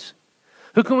restrictions?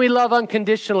 Who can we love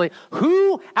unconditionally?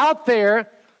 Who out there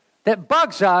that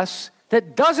bugs us,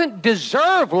 that doesn't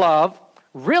deserve love,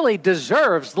 really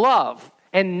deserves love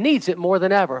and needs it more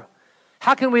than ever?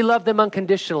 How can we love them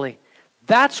unconditionally?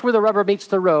 That's where the rubber meets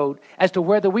the road as to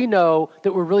whether we know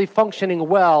that we're really functioning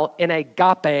well in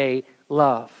agape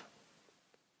love.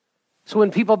 So when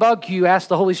people bug you, ask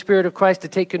the Holy Spirit of Christ to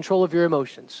take control of your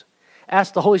emotions.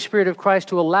 Ask the Holy Spirit of Christ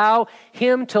to allow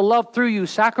Him to love through you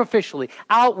sacrificially,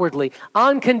 outwardly,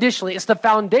 unconditionally. It's the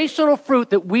foundational fruit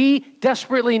that we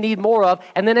desperately need more of.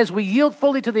 And then as we yield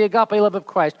fully to the agape love of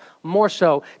Christ, more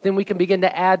so, then we can begin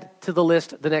to add to the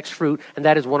list the next fruit, and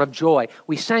that is one of joy.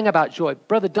 We sang about joy.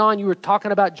 Brother Don, you were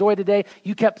talking about joy today.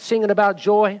 You kept singing about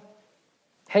joy.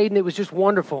 Hayden, it was just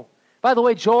wonderful. By the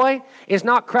way, joy is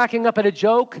not cracking up at a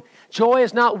joke. Joy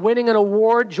is not winning an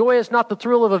award. Joy is not the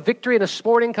thrill of a victory in a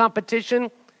sporting competition.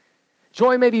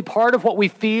 Joy may be part of what we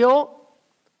feel,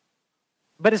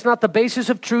 but it's not the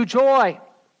basis of true joy.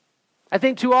 I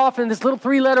think too often this little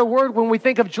three-letter word, when we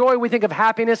think of joy, we think of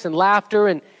happiness and laughter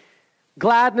and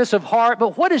gladness of heart.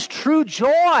 But what is true joy?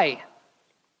 Well,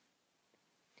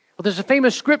 there's a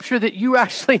famous scripture that you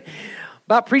actually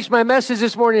about preached my message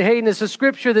this morning, Hayden. It's a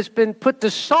scripture that's been put to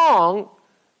song.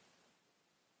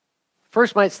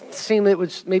 First might seem it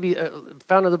was maybe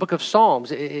found in the book of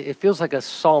Psalms. It feels like a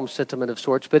psalm sentiment of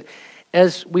sorts. But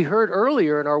as we heard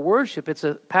earlier in our worship, it's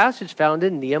a passage found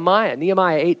in Nehemiah.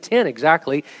 Nehemiah 8:10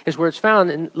 exactly is where it's found.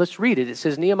 And let's read it. It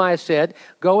says, Nehemiah said,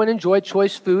 "Go and enjoy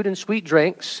choice food and sweet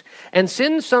drinks, and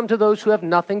send some to those who have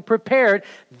nothing prepared.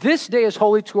 This day is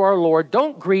holy to our Lord.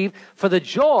 Don't grieve, for the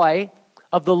joy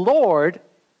of the Lord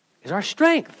is our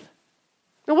strength."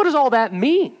 Now, what does all that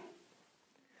mean?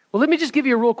 Well, let me just give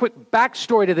you a real quick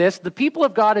backstory to this. The people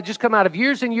of God had just come out of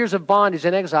years and years of bondage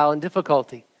and exile and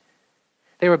difficulty.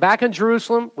 They were back in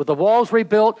Jerusalem with the walls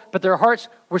rebuilt, but their hearts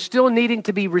were still needing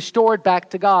to be restored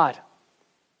back to God.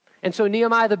 And so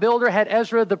Nehemiah the builder had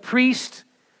Ezra the priest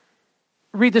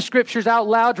read the scriptures out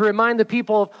loud to remind the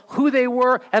people of who they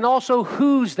were and also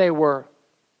whose they were.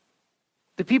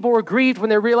 The people were grieved when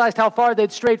they realized how far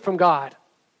they'd strayed from God.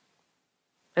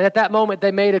 And at that moment,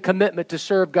 they made a commitment to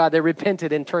serve God. They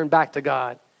repented and turned back to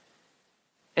God.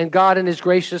 And God in His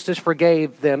graciousness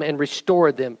forgave them and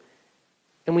restored them.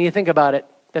 And when you think about it,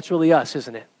 that's really us,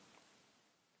 isn't it?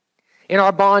 In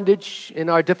our bondage, in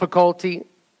our difficulty,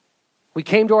 we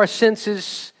came to our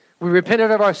senses, we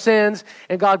repented of our sins,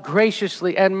 and God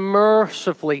graciously and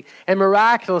mercifully and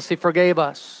miraculously forgave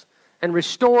us and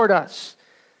restored us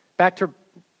back to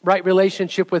right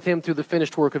relationship with Him through the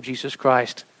finished work of Jesus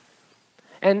Christ.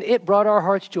 And it brought our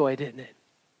hearts joy, didn't it?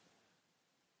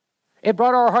 It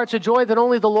brought our hearts a joy that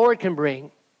only the Lord can bring.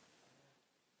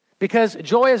 Because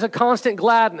joy is a constant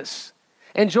gladness.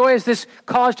 And joy is this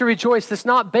cause to rejoice that's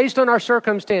not based on our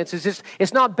circumstances.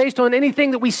 It's not based on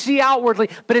anything that we see outwardly,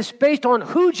 but it's based on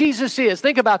who Jesus is.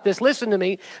 Think about this. Listen to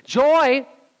me. Joy,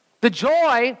 the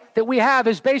joy that we have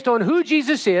is based on who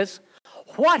Jesus is,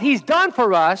 what He's done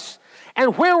for us,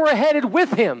 and where we're headed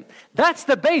with Him. That's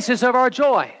the basis of our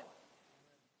joy.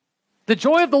 The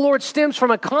joy of the Lord stems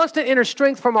from a constant inner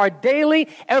strength from our daily,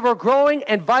 ever-growing,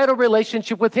 and vital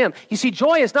relationship with Him. You see,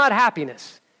 joy is not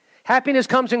happiness. Happiness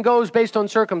comes and goes based on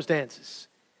circumstances.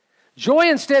 Joy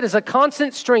instead is a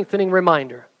constant strengthening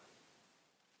reminder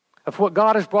of what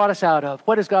God has brought us out of.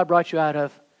 What has God brought you out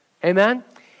of? Amen?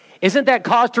 Isn't that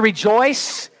cause to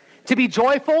rejoice? To be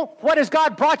joyful? What has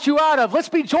God brought you out of? Let's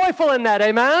be joyful in that,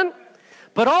 amen?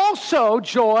 But also,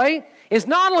 joy is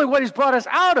not only what He's brought us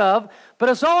out of, but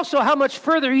it's also how much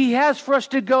further He has for us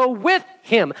to go with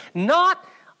Him. Not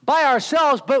by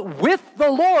ourselves, but with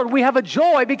the Lord. We have a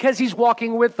joy because He's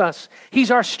walking with us. He's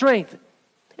our strength.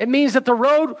 It means that the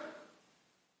road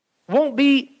won't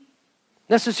be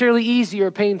necessarily easy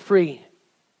or pain-free,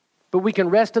 but we can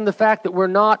rest in the fact that we're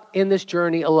not in this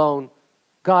journey alone.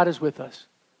 God is with us.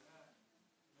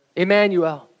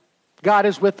 Emmanuel, God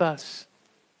is with us.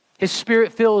 His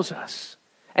Spirit fills us,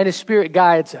 and His Spirit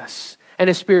guides us, and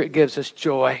His Spirit gives us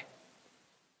joy.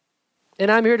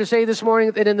 And I'm here to say this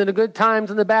morning that in the good times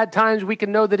and the bad times, we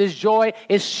can know that His joy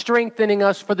is strengthening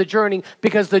us for the journey,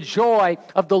 because the joy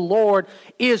of the Lord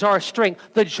is our strength.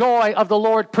 The joy of the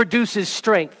Lord produces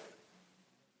strength,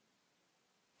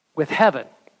 with heaven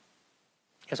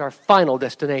as our final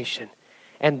destination.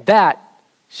 And that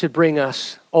should bring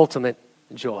us ultimate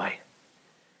joy.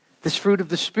 This fruit of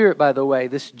the Spirit, by the way,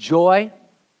 this joy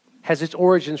has its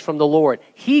origins from the Lord.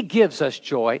 He gives us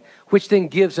joy, which then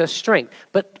gives us strength.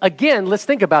 But again, let's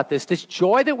think about this. This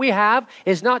joy that we have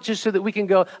is not just so that we can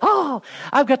go, oh,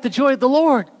 I've got the joy of the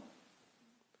Lord.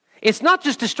 It's not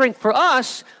just a strength for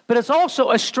us, but it's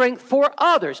also a strength for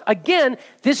others. Again,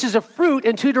 this is a fruit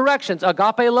in two directions.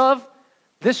 Agape love,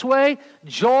 this way.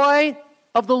 Joy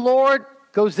of the Lord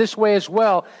goes this way as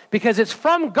well. Because it's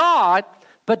from God,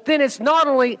 but then it's not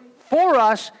only for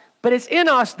us, but it's in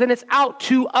us, then it's out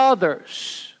to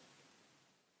others.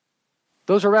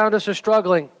 Those around us are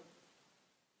struggling.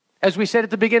 As we said at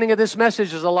the beginning of this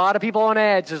message, there's a lot of people on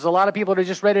edge. There's a lot of people that are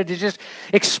just ready to just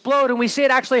explode. And we see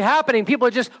it actually happening. People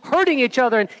are just hurting each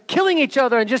other and killing each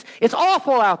other. And just, it's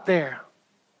awful out there.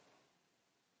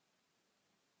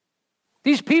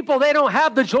 These people, they don't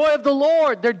have the joy of the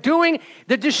Lord.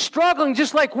 They're just struggling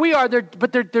just like we are.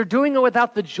 But they're doing it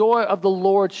without the joy of the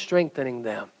Lord strengthening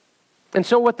them. And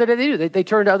so what do? They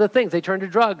turn to other things. They turn to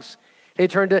drugs. They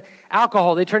turn to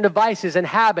alcohol. They turn to vices and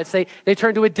habits. They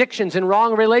turn to addictions and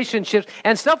wrong relationships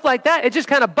and stuff like that. It just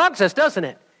kind of bugs us, doesn't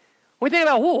it? We think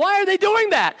about, well, why are they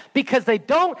doing that? Because they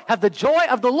don't have the joy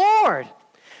of the Lord.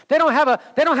 They don't have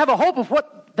a hope of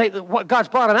what God's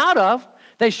brought them out of.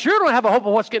 They sure don't have a hope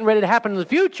of what's getting ready to happen in the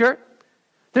future.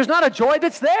 There's not a joy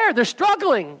that's there. They're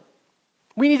struggling.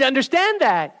 We need to understand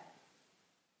that.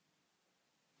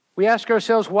 We ask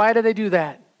ourselves, why do they do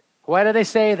that? Why do they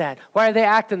say that? Why are they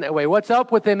acting that way? What's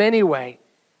up with them anyway?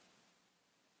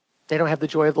 They don't have the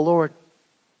joy of the Lord.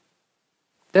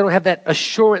 They don't have that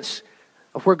assurance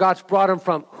of where God's brought them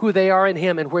from, who they are in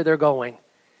Him, and where they're going.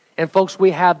 And folks,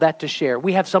 we have that to share.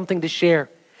 We have something to share,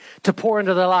 to pour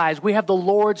into their lives. We have the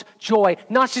Lord's joy,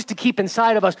 not just to keep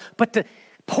inside of us, but to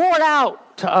pour it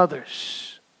out to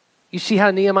others. You see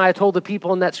how Nehemiah told the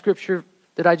people in that scripture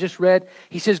that I just read?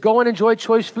 He says, go and enjoy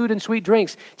choice food and sweet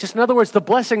drinks. Just in other words, the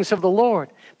blessings of the Lord.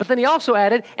 But then he also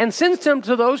added, and send them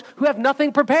to those who have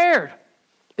nothing prepared.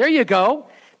 There you go.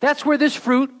 That's where this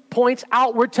fruit points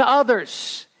outward to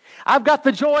others. I've got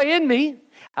the joy in me.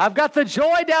 I've got the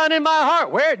joy down in my heart.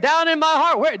 Wear it down in my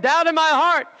heart. Wear it down in my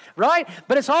heart, right?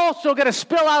 But it's also going to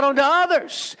spill out onto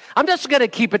others. I'm just going to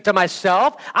keep it to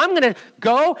myself. I'm going to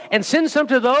go and send some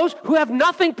to those who have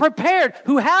nothing prepared,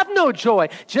 who have no joy.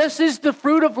 Just as the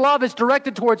fruit of love is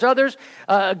directed towards others,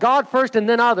 God first and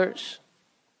then others.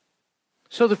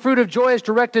 So the fruit of joy is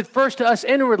directed first to us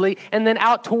inwardly and then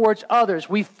out towards others.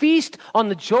 We feast on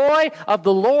the joy of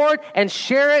the Lord and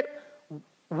share it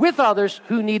with others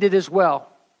who need it as well.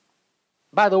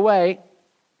 By the way,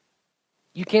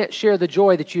 you can't share the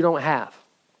joy that you don't have.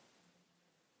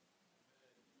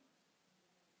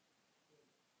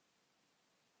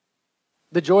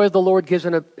 The joy of the Lord gives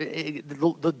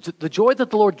the joy that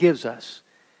the Lord gives us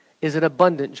is an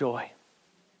abundant joy.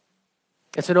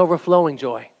 It's an overflowing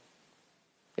joy.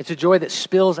 It's a joy that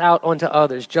spills out onto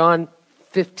others. John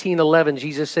 15:11,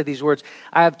 Jesus said these words,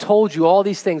 I have told you all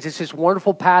these things. It's this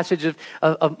wonderful passage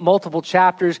of multiple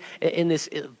chapters in this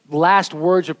last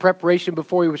words of preparation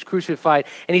before he was crucified.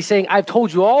 And he's saying, I've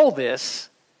told you all this,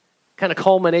 kind of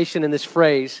culmination in this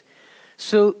phrase,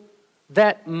 so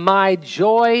that my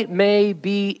joy may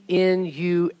be in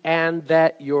you and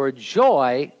that your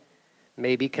joy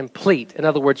may be complete. In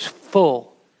other words,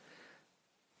 full.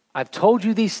 I've told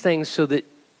you these things so that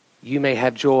you may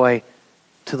have joy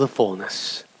to the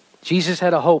fullness. Jesus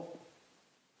had a hope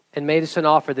and made us an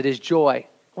offer that is joy.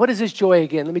 What is this joy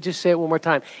again? Let me just say it one more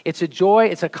time. It's a joy,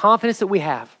 it's a confidence that we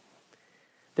have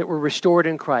that we're restored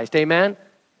in Christ. Amen?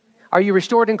 Are you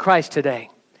restored in Christ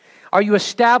today? Are you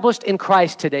established in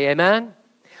Christ today? Amen?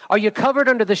 Are you covered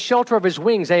under the shelter of His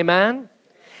wings? Amen?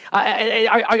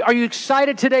 Are you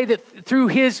excited today that through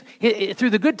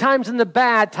the good times and the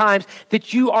bad times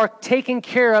that you are taken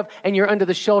care of and you're under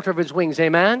the shelter of His wings?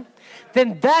 Amen?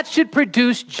 Then that should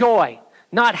produce joy.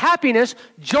 Not happiness,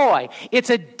 joy. It's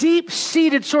a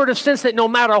deep-seated sort of sense that no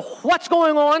matter what's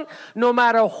going on, no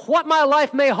matter what my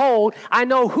life may hold, I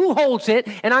know who holds it,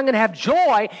 and I'm going to have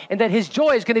joy, and that His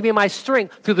joy is going to be my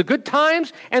strength through the good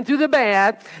times and through the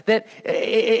bad, that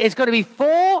it's going to be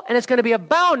full and it's going to be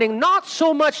abounding, not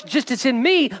so much just it's in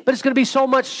me, but it's going to be so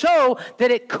much so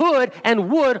that it could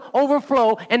and would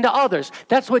overflow into others.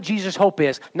 That's what Jesus' hope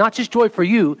is. Not just joy for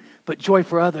you, but joy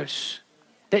for others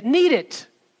that need it.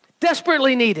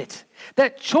 Desperately need it.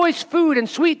 That choice food and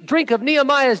sweet drink of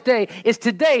Nehemiah's day is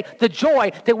today the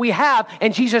joy that we have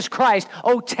in Jesus Christ.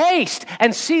 Oh, taste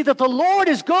and see that the Lord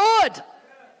is good.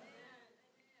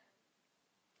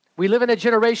 We live in a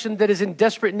generation that is in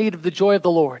desperate need of the joy of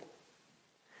the Lord.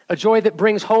 A joy that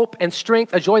brings hope and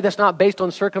strength. A joy that's not based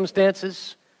on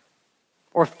circumstances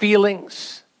or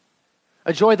feelings.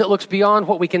 A joy that looks beyond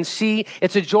what we can see.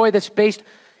 It's a joy that's based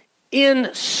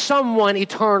in someone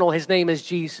eternal. His name is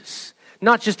Jesus.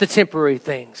 Not just the temporary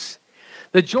things.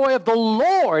 The joy of the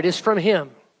Lord is from Him.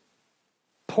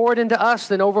 Poured into us,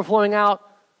 then overflowing out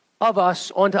of us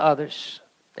onto others.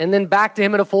 And then back to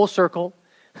Him in a full circle.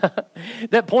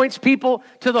 That points people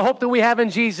to the hope that we have in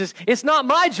Jesus. It's not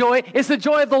my joy, it's the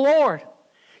joy of the Lord.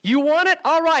 You want it?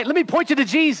 All right, let me point you to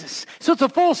Jesus. So it's a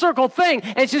full circle thing.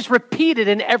 And it's just repeated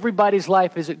in everybody's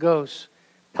life as it goes.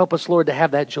 Help us, Lord, to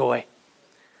have that joy.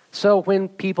 So when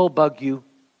people bug you,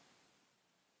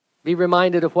 be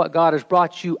reminded of what God has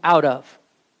brought you out of.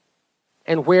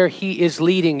 and where He is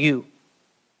leading you.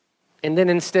 And then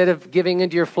instead of giving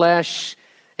into your flesh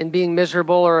and being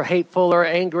miserable or hateful or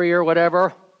angry or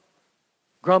whatever,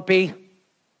 grumpy,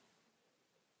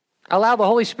 allow the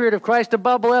Holy Spirit of Christ to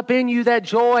bubble up in you, that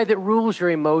joy that rules your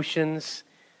emotions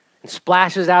and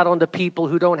splashes out onto people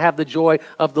who don't have the joy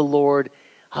of the Lord.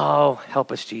 Oh,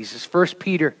 help us, Jesus. 1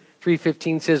 Peter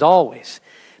 3:15 says, always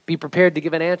be prepared to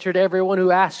give an answer to everyone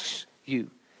who asks you,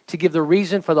 to give the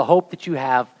reason for the hope that you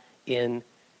have in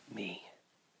me.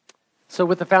 So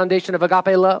with the foundation of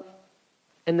agape love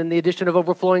and then the addition of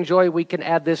overflowing joy, we can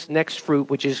add this next fruit,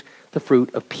 which is the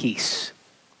fruit of peace.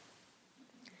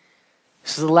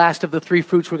 This is the last of the three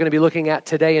fruits we're going to be looking at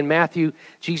today. In Matthew,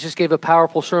 Jesus gave a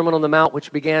powerful Sermon on the Mount,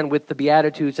 which began with the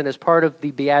Beatitudes. And as part of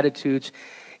the Beatitudes,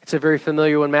 it's a very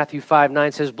familiar one. Matthew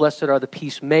 5:9 says, blessed are the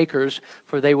peacemakers,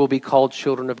 for they will be called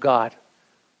children of God.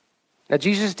 Now,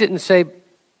 Jesus didn't say,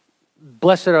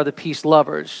 blessed are the peace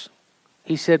lovers.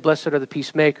 He said, blessed are the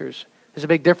peacemakers. There's a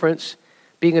big difference.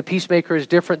 Being a peacemaker is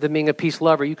different than being a peace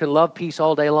lover. You can love peace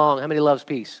all day long. How many loves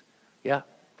peace? Yeah.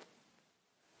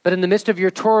 But in the midst of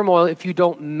your turmoil, if you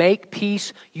don't make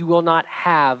peace, you will not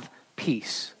have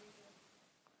peace.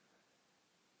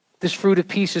 This fruit of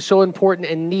peace is so important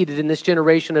and needed in this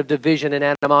generation of division and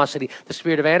animosity. The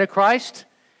spirit of Antichrist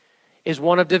is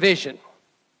one of division.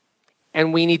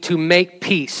 And we need to make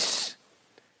peace.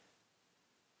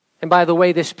 And by the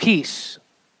way, this peace,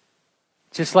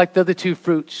 just like the other two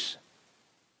fruits,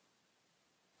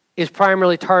 is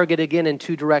primarily targeted again in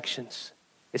two directions.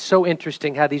 It's so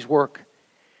interesting how these work.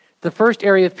 The first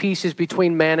area of peace is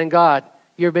between man and God.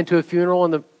 You ever been to a funeral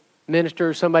and the minister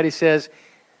or somebody says,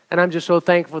 and I'm just so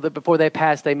thankful that before they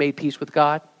passed, they made peace with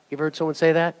God? You ever heard someone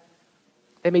say that?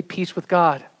 They made peace with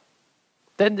God.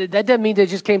 That doesn't mean they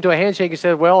just came to a handshake and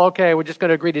said, well, okay, we're just going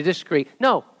to agree to disagree.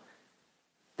 No.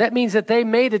 That means that they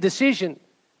made a decision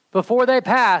before they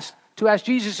passed to ask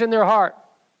Jesus in their heart.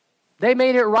 They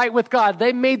made it right with God.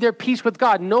 They made their peace with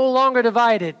God, no longer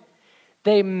divided.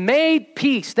 They made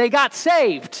peace. They got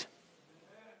saved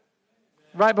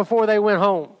right before they went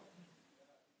home.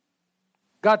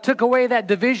 God took away that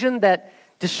division, that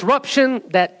disruption,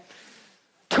 that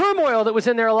turmoil that was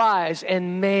in their lives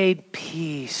and made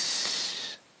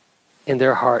peace in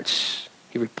their hearts.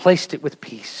 He replaced it with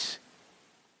peace.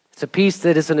 It's a peace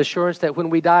that is an assurance that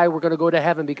when we die, we're going to go to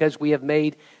heaven because we have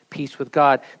made peace with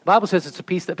God. The Bible says it's a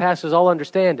peace that passes all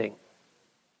understanding.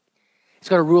 It's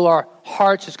going to rule our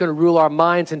hearts. It's going to rule our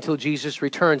minds until Jesus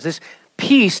returns. This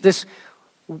peace is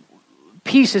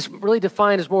really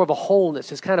defined as more of a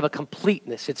wholeness. It's kind of a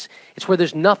completeness. It's where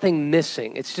there's nothing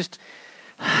missing. It's just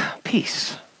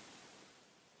peace.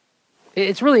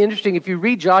 It's really interesting. If you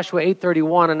read Joshua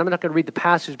 8:31, and I'm not going to read the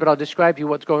passage, but I'll describe to you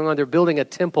what's going on. They're building a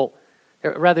temple,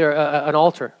 rather an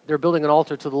altar. They're building an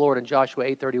altar to the Lord in Joshua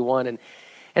 8:31. And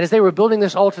as they were building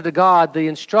this altar to God, the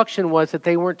instruction was that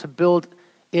they weren't to build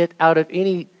it out of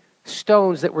any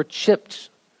stones that were chipped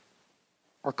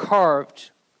or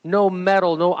carved. No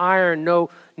metal, no iron, no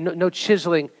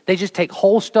chiseling. They just take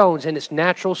whole stones in its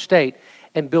natural state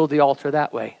and build the altar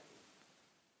that way.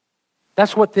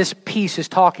 That's what this peace is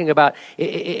talking about.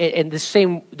 And the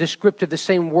same descriptive, the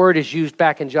same word is used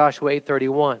back in Joshua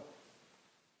 8:31.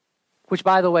 Which,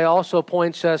 by the way, also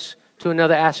points us to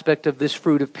another aspect of this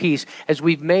fruit of peace. As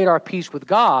we've made our peace with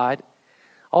God,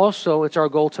 also it's our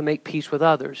goal to make peace with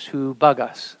others who bug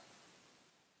us.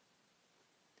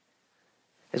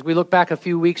 As we look back a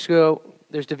few weeks ago,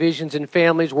 there's divisions in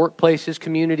families, workplaces,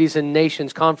 communities, and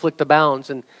nations. Conflict abounds.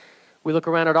 And we look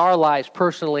around at our lives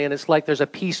personally, and it's like there's a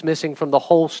piece missing from the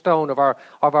whole stone of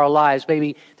our lives.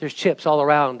 Maybe there's chips all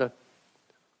around.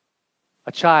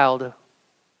 A child,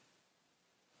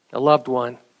 a loved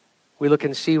one. We look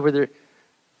and see where there's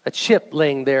a chip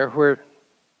laying there where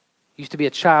used to be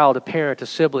a child, a parent, a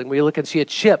sibling. We look and see a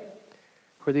chip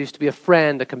where there used to be a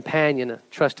friend, a companion, a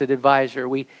trusted advisor.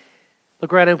 We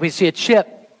look around and we see a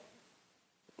chip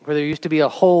where there used to be a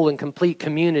whole and complete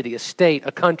community, a state,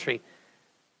 a country,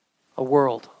 a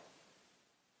world.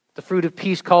 The fruit of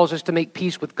peace calls us to make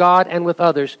peace with God and with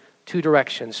others, two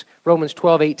directions. Romans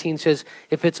 12:18 says,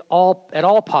 if it's at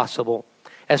all possible,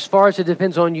 as far as it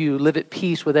depends on you, live at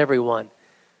peace with everyone.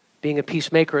 Being a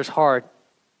peacemaker is hard.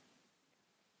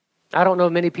 I don't know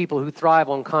many people who thrive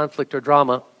on conflict or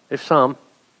drama. There's some.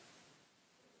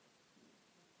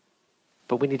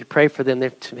 But we need to pray for them. They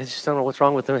just don't know what's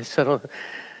wrong with them.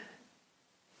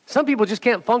 Some people just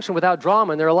can't function without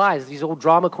drama in their lives. These old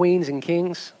drama queens and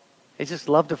kings, they just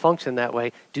love to function that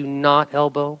way. Do not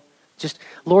elbow.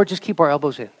 Lord, just keep our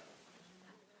elbows in.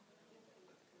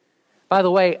 By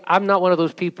the way, I'm not one of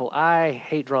those people. I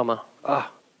hate drama.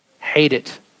 Hate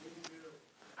it.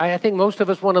 I think most of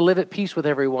us want to live at peace with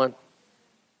everyone.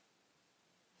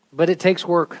 But it takes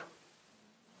work.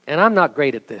 And I'm not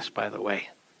great at this, by the way.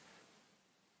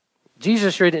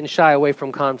 Jesus sure didn't shy away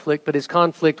from conflict, but his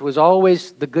conflict was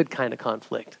always the good kind of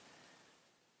conflict.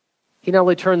 He not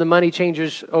only turned the money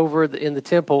changers over in the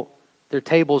temple, their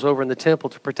tables over in the temple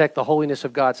to protect the holiness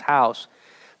of God's house,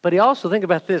 but he also, think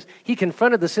about this, he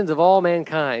confronted the sins of all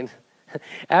mankind.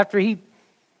 After he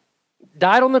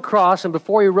died on the cross and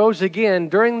before he rose again,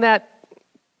 during that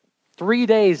 3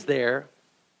 days there,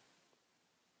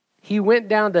 he went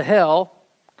down to hell,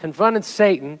 confronted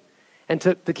Satan, and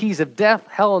took the keys of death,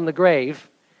 hell, and the grave,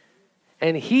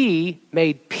 and he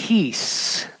made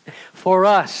peace for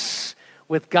us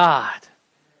with God.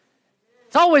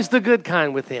 It's always the good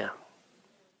kind with him.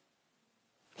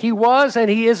 He was and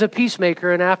he is a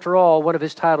peacemaker, and after all, one of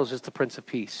his titles is the Prince of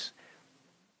Peace.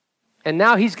 And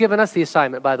now he's given us the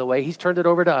assignment, by the way. He's turned it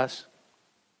over to us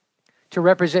to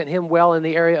represent him well in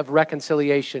the area of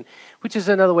reconciliation, which is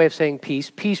another way of saying peace.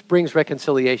 Peace brings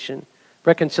reconciliation.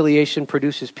 Reconciliation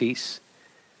produces peace.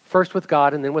 First with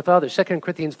God and then with others. 2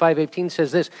 Corinthians 5:18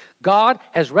 says this, God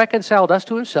has reconciled us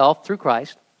to himself through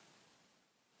Christ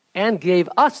and gave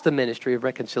us the ministry of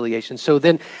reconciliation. So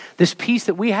then this peace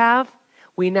that we have,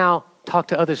 we now talk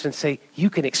to others and say, you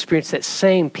can experience that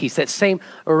same peace, that same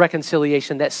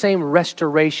reconciliation, that same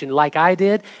restoration like I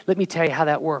did. Let me tell you how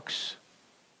that works.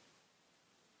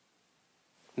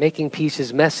 Making peace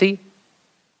is messy.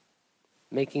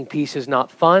 Making peace is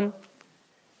not fun.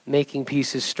 Making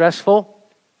peace is stressful.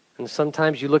 And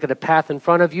sometimes you look at a path in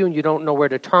front of you and you don't know where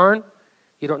to turn.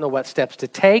 You don't know what steps to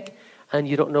take. And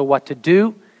you don't know what to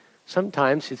do.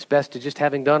 Sometimes it's best to just,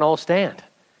 having done all, stand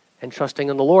and trusting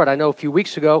in the Lord. I know a few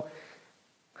weeks ago,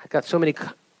 I got so many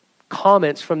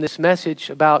comments from this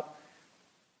message about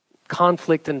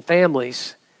conflict in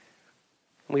families.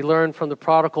 We learned from the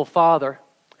prodigal father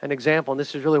an example, and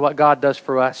this is really what God does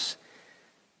for us.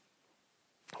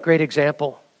 Great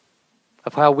example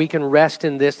of how we can rest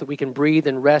in this, that we can breathe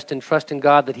and rest and trust in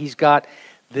God, that he's got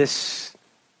this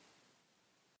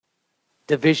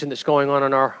division that's going on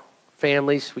in our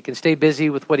families. We can stay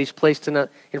busy with what he's placed in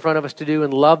front of us to do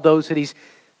and love those that he's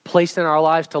placed in our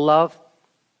lives to love.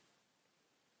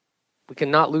 We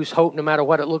cannot lose hope no matter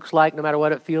what it looks like, no matter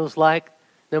what it feels like,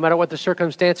 no matter what the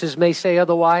circumstances may say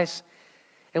otherwise.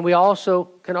 And we also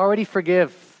can already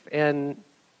forgive and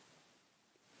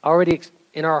already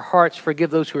in our hearts forgive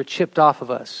those who are chipped off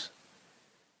of us.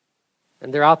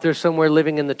 And they're out there somewhere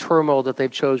living in the turmoil that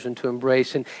they've chosen to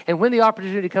embrace. And when the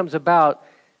opportunity comes about,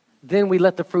 then we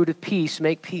let the fruit of peace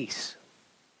make peace.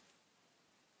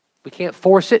 We can't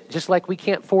force it, just like we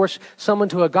can't force someone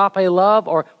to agape love,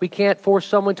 or we can't force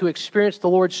someone to experience the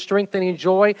Lord's strengthening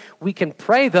joy. We can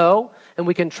pray, though, and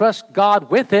we can trust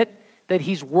God with it, that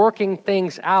he's working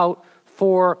things out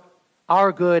for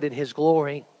our good and his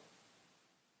glory.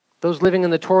 Those living in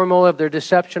the turmoil of their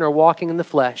deception are walking in the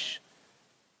flesh.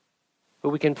 But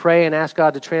we can pray and ask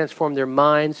God to transform their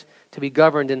minds to be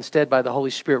governed instead by the Holy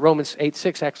Spirit. Romans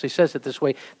 8:6 actually says it this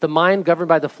way. The mind governed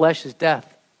by the flesh is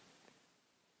death.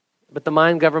 But the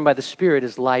mind governed by the Spirit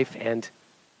is life and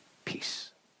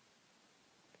peace.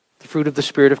 The fruit of the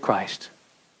Spirit of Christ.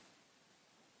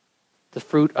 The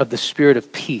fruit of the Spirit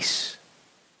of peace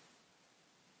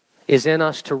is in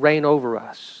us to reign over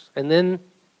us and then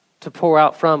to pour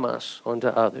out from us onto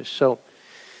others. So,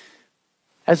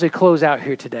 as I close out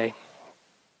here today,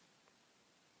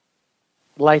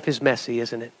 life is messy,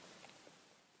 isn't it?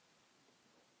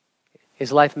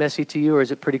 Is life messy to you, or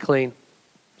is it pretty clean?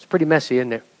 It's pretty messy,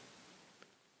 isn't it?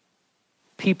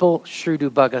 People sure do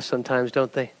bug us sometimes,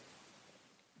 don't they?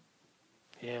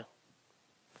 Yeah.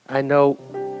 I know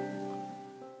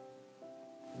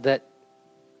that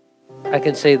I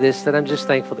can say this, that I'm just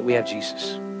thankful that we have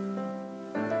Jesus.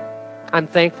 I'm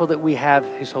thankful that we have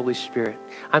his Holy Spirit.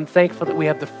 I'm thankful that we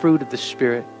have the fruit of the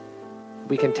Spirit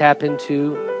we can tap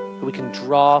into, that we can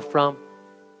draw from,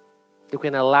 that we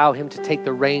can allow him to take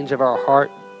the reins of our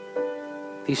heart.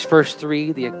 These first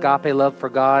three, the agape love for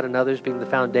God and others being the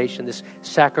foundation, this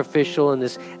sacrificial and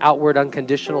this outward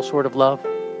unconditional sort of love.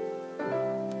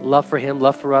 Love for him,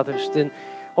 love for others. Then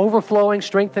overflowing,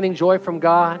 strengthening joy from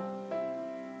God.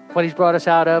 What he's brought us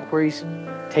out of, where he's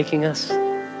taking us,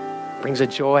 brings a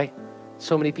joy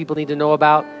so many people need to know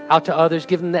about. Out to others,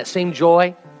 give them that same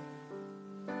joy.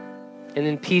 And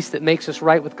then peace that makes us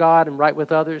right with God and right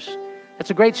with others. That's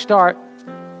a great start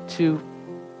to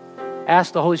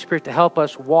ask the Holy Spirit to help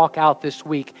us walk out this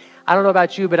week. I don't know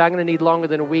about you, but I'm going to need longer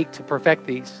than a week to perfect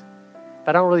these.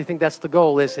 But I don't really think that's the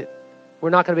goal, is it?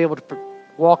 We're not going to be able to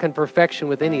walk in perfection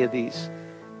with any of these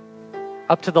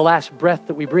up to the last breath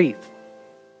that we breathe.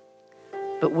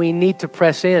 But we need to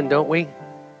press in, don't we?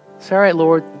 Say, all right,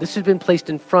 Lord, this has been placed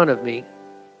in front of me.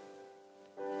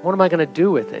 What am I going to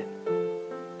do with it?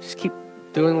 Just keep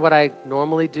doing what I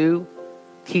normally do?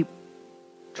 Keep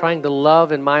trying to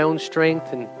love in my own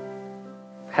strength and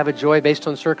have a joy based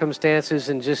on circumstances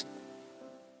and just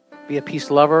be a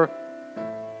peace lover?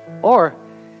 Or,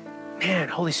 man,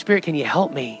 Holy Spirit, can you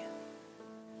help me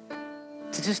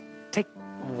to just take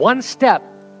one step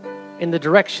in the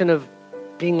direction of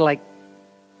being like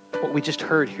what we just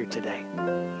heard here today?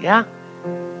 Yeah?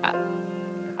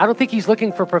 I don't think he's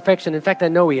looking for perfection. In fact, I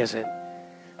know he isn't.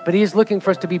 But he is looking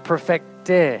for us to be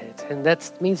perfected. And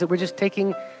that means that we're just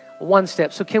taking one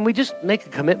step. So can we just make a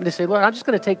commitment to say, Lord, I'm just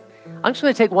going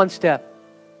to take one step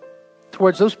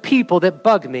towards those people that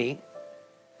bug me,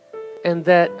 and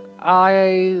that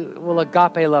I will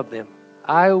agape love them.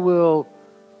 I will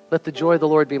let the joy of the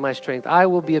Lord be my strength. I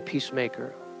will be a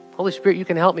peacemaker. Holy Spirit, you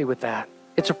can help me with that.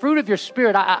 It's a fruit of your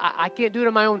Spirit. I can't do it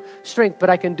in my own strength, but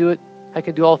I can do it. I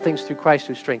can do all things through Christ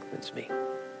who strengthens me.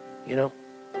 You know?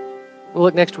 We'll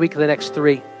look next week at the next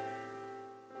 3.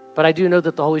 But I do know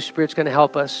that the Holy Spirit's going to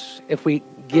help us if we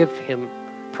give him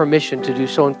permission to do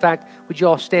so. In fact, would you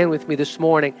all stand with me this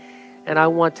morning? And I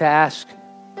want to ask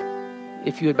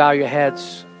if you would bow your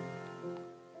heads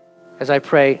as I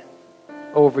pray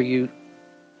over you,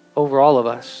 over all of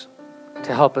us,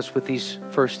 to help us with these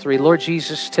first 3. Lord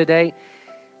Jesus, today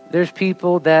there's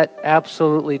people that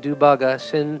absolutely do bug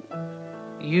us, and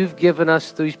you've given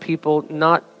us these people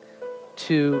not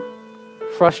to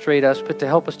frustrate us, but to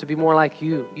help us to be more like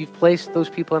you. You've placed those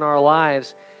people in our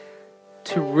lives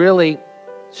to really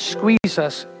squeeze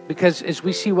us, because as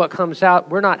we see what comes out,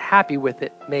 we're not happy with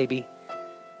it, maybe.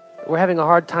 We're having a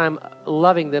hard time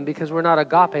loving them because we're not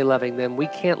agape loving them. We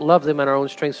can't love them in our own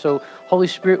strength. So, Holy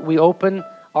Spirit, we open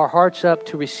our hearts up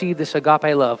to receive this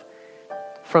agape love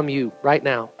from you right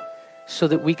now, so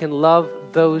that we can love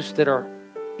those that are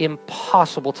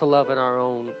impossible to love in our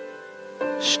own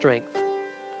strength.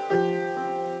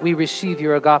 We receive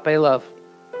your agape love.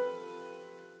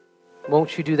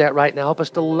 Won't you do that right now? Help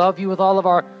us to love you with all of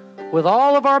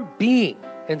our being,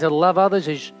 and to love others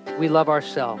as we love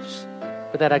ourselves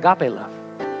with that agape love.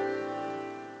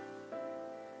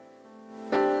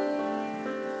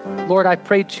 Lord, I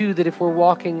pray too that if we're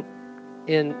walking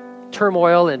in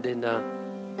turmoil and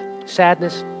in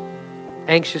sadness,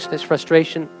 anxiousness,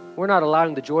 frustration, we're not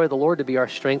allowing the joy of the Lord to be our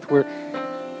strength. We're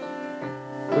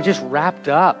just wrapped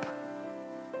up.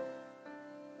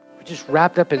 We're just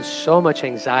wrapped up in so much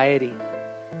anxiety,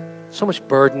 so much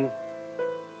burden,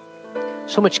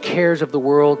 so much cares of the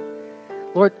world.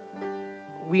 Lord,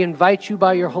 we invite you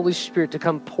by your Holy Spirit to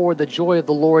come pour the joy of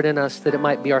the Lord in us, that it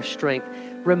might be our strength.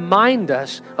 Remind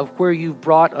us of where you've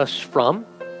brought us from.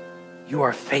 You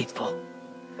are faithful.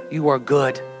 You are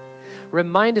good.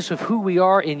 Remind us of who we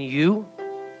are in you.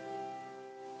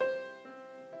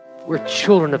 We're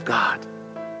children of God,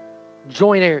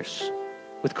 joint heirs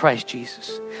with Christ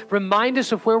Jesus. Remind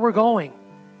us of where we're going,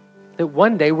 that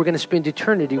one day we're going to spend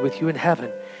eternity with you in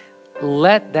heaven.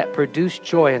 Let that produce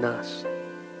joy in us.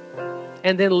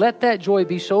 And then let that joy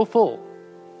be so full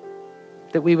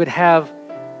that we would have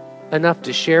enough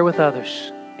to share with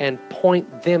others and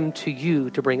point them to you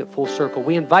to bring it full circle.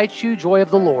 We invite you, joy of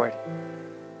the Lord,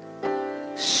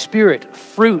 Spirit,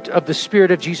 fruit of the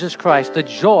Spirit of Jesus Christ, the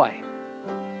joy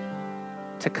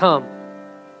to come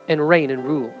and reign and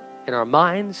rule in our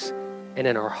minds and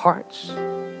in our hearts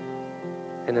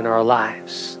and in our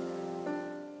lives.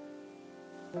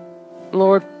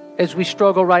 Lord, as we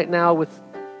struggle right now with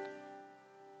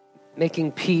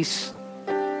making peace,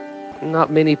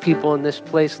 not many people in this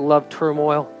place love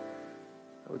turmoil.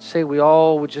 I would say we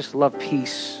all would just love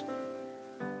peace.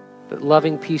 But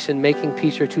loving peace and making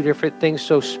peace are two different things.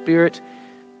 So Spirit,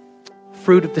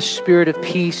 fruit of the Spirit of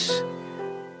peace,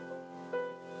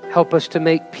 help us to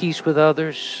make peace with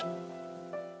others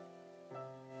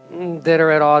that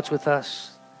are at odds with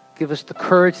us. Give us the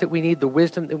courage that we need, the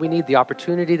wisdom that we need, the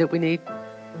opportunity that we need,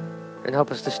 and help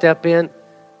us to step in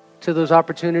to those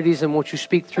opportunities. And won't you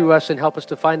speak through us and help us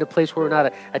to find a place where we're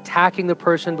not attacking the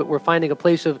person, but we're finding a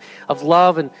place of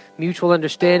love and mutual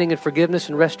understanding and forgiveness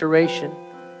and restoration,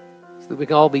 so that we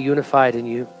can all be unified in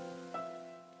you.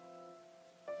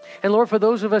 And Lord, for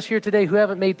those of us here today who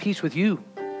haven't made peace with you,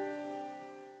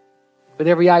 with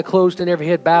every eye closed and every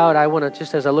head bowed, I want to,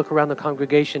 just as I look around the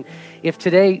congregation, if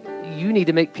today you need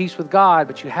to make peace with God,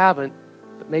 but you haven't,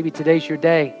 but maybe today's your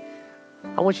day,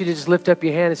 I want you to just lift up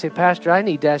your hand and say, Pastor, I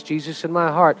need to ask Jesus in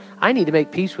my heart. I need to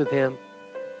make peace with him.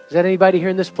 Is that anybody here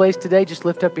in this place today? Just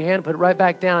lift up your hand, put it right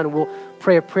back down, and we'll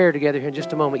pray a prayer together here in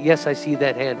just a moment. Yes, I see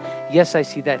that hand. Yes, I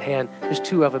see that hand. There's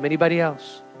 2 of them. Anybody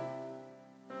else?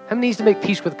 How many needs to make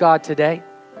peace with God today?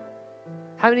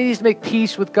 How many needs to make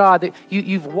peace with God? That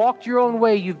you've walked your own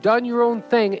way. You've done your own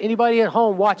thing. Anybody at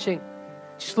home watching,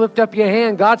 just lift up your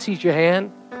hand. God sees your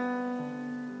hand.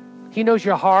 He knows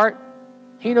your heart.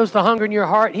 He knows the hunger in your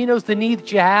heart. He knows the need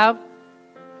that you have.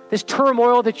 This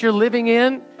turmoil that you're living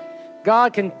in,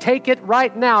 God can take it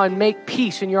right now and make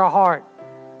peace in your heart.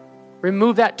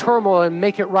 Remove that turmoil and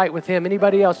make it right with Him.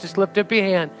 Anybody else, just lift up your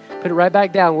hand. Put it right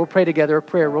back down. We'll pray together a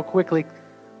prayer real quickly.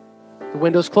 The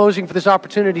window's closing for this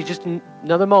opportunity. Just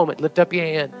another moment. Lift up your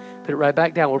hand. Put it right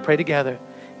back down. We'll pray together.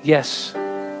 Yes.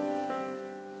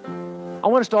 I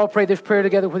want us to all pray this prayer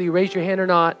together, whether you raise your hand or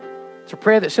not. It's a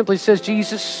prayer that simply says,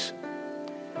 Jesus,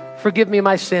 forgive me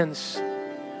my sins.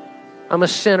 I'm a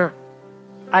sinner.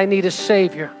 I need a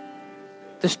Savior.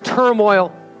 This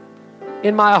turmoil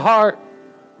in my heart,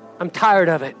 I'm tired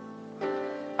of it.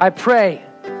 I pray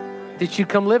that you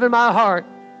come live in my heart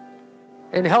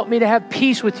and help me to have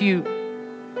peace with you.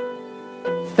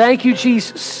 Thank you,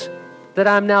 Jesus, that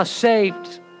I'm now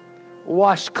saved,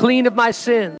 washed clean of my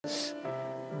sins,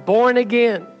 born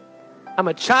again. I'm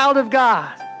a child of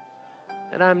God,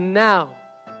 and I'm now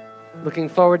looking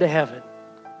forward to heaven.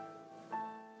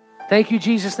 Thank you,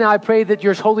 Jesus. Now I pray that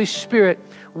your Holy Spirit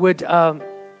would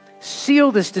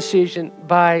seal this decision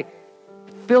by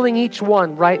filling each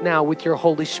one right now with your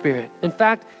Holy Spirit. In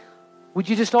fact, would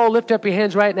you just all lift up your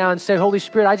hands right now and say, Holy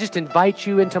Spirit, I just invite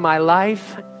you into my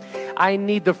life. I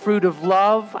need the fruit of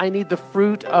love. I need the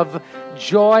fruit of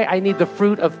joy. I need the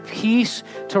fruit of peace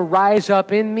to rise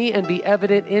up in me and be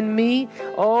evident in me.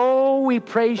 Oh, we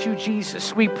praise you,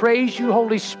 Jesus. We praise you,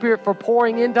 Holy Spirit, for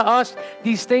pouring into us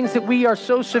these things that we are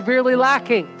so severely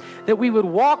lacking. That we would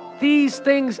walk these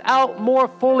things out more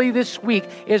fully this week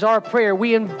is our prayer.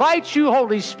 We invite you,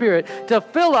 Holy Spirit, to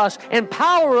fill us,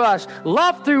 empower us,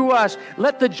 love through us.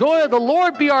 Let the joy of the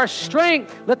Lord be our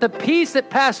strength. Let the peace that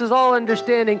passes all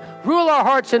understanding rule our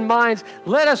hearts and minds.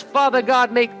 Let us, Father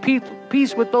God, make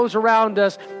peace with those around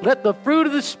us. Let the fruit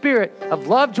of the Spirit of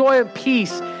love, joy, and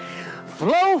peace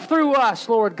flow through us,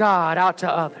 Lord God, out to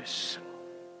others.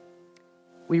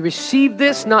 We receive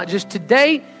this not just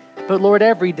today, but Lord,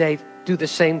 every day do the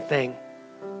same thing.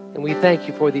 And we thank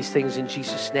you for these things in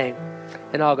Jesus' name.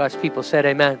 And all God's people said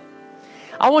amen.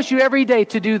 I want you every day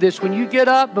to do this. When you get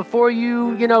up, before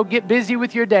you get busy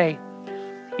with your day,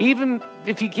 even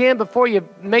if you can, before you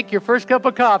make your first cup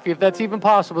of coffee, if that's even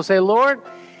possible, say, Lord,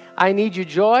 I need your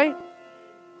joy.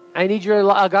 I need your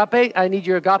agape. I need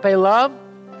your agape love.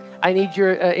 I need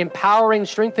your empowering,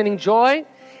 strengthening joy.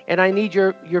 And I need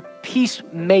your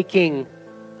peacemaking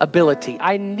ability.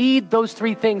 I need those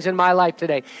three things in my life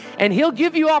today. And He'll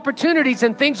give you opportunities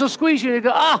and things will squeeze you and you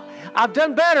go, oh, I've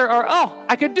done better, or oh,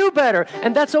 I could do better.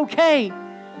 And that's okay.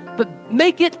 But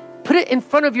put it in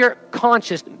front of your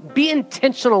conscience. Be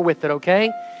intentional with it,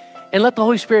 okay? And let the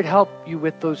Holy Spirit help you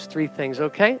with those three things,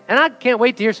 okay? And I can't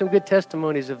wait to hear some good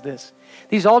testimonies of this.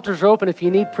 These altars are open if you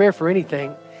need prayer for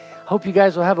anything. Hope you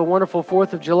guys will have a wonderful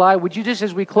 4th of July. Would you just,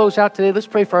 as we close out today, let's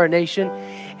pray for our nation.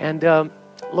 And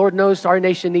Lord knows our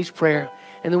nation needs prayer.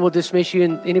 And then we'll dismiss you.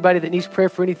 And anybody that needs prayer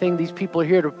for anything, these people are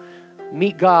here to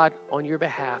meet God on your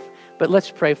behalf. But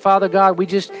let's pray. Father God,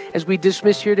 as we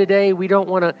dismiss here today, we don't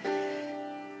want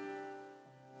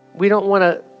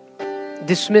to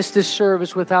dismiss this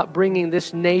service without bringing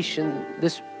this nation,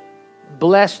 this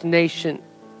blessed nation,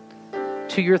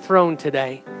 to your throne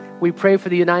today. We pray for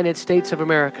the United States of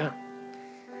America.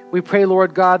 We pray,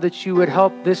 Lord God, that you would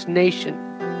help this nation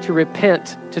to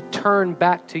repent, to turn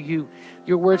back to you.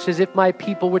 Your word says, if my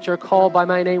people which are called by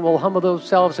my name will humble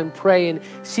themselves and pray and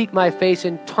seek my face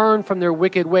and turn from their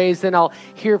wicked ways, then I'll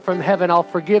hear from heaven. I'll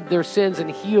forgive their sins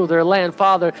and heal their land.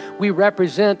 Father,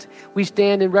 we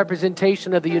stand in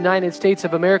representation of the United States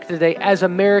of America today as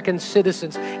American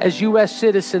citizens, as U.S.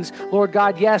 citizens. Lord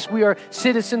God, yes, we are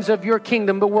citizens of your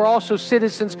kingdom, but we're also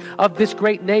citizens of this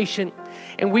great nation.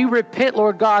 And we repent,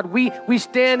 Lord God. We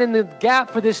stand in the gap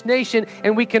for this nation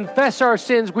and we confess our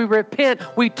sins. We repent.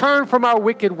 We turn from our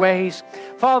wicked ways.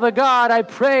 Father God, I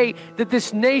pray that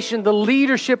this nation, the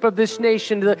leadership of this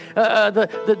nation,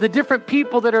 the different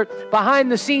people that are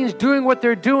behind the scenes doing what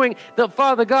they're doing, that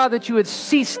Father God, that you would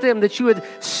cease them, that you would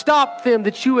stop them,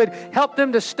 that you would help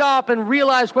them to stop and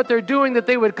realize what they're doing, that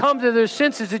they would come to their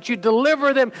senses, that you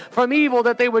deliver them from evil,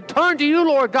 that they would turn to you,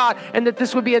 Lord God, and that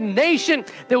this would be a nation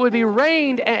that would be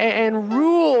reigned and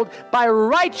ruled by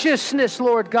righteousness,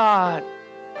 Lord God.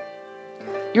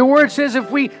 Your word says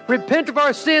if we repent of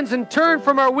our sins and turn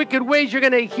from our wicked ways, you're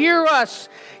going to hear us.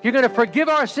 You're going to forgive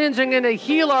our sins. You're going to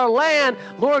heal our land.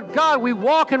 Lord God, we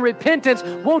walk in repentance.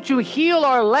 Won't you heal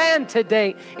our land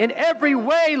today in every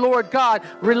way, Lord God?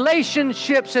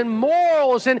 Relationships and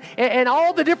morals and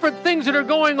all the different things that are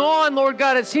going on, Lord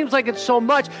God. It seems like it's so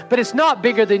much, but it's not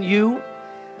bigger than you.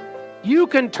 You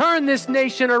can turn this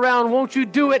nation around. Won't you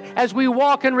do it as we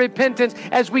walk in repentance,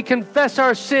 as we confess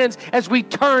our sins, as we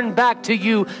turn back to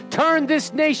you. Turn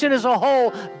this nation as a whole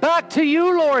back to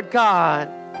you, Lord God.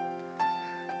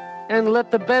 And let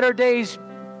the better days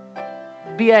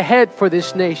be ahead for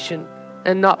this nation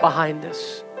and not behind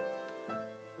us.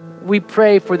 We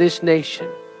pray for this nation.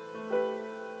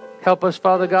 Help us,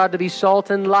 Father God, to be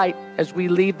salt and light as we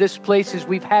leave this place, as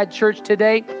we've had church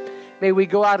today. May we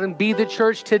go out and be the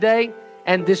church today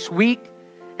and this week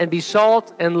and be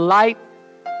salt and light.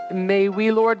 And may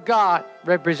we, Lord God,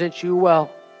 represent you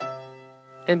well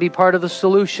and be part of the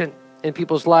solution in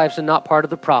people's lives and not part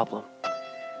of the problem.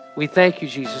 We thank you,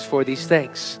 Jesus, for these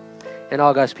things. And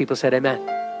all God's people said amen.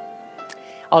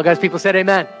 All God's people said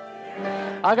amen.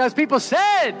 All God's people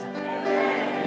said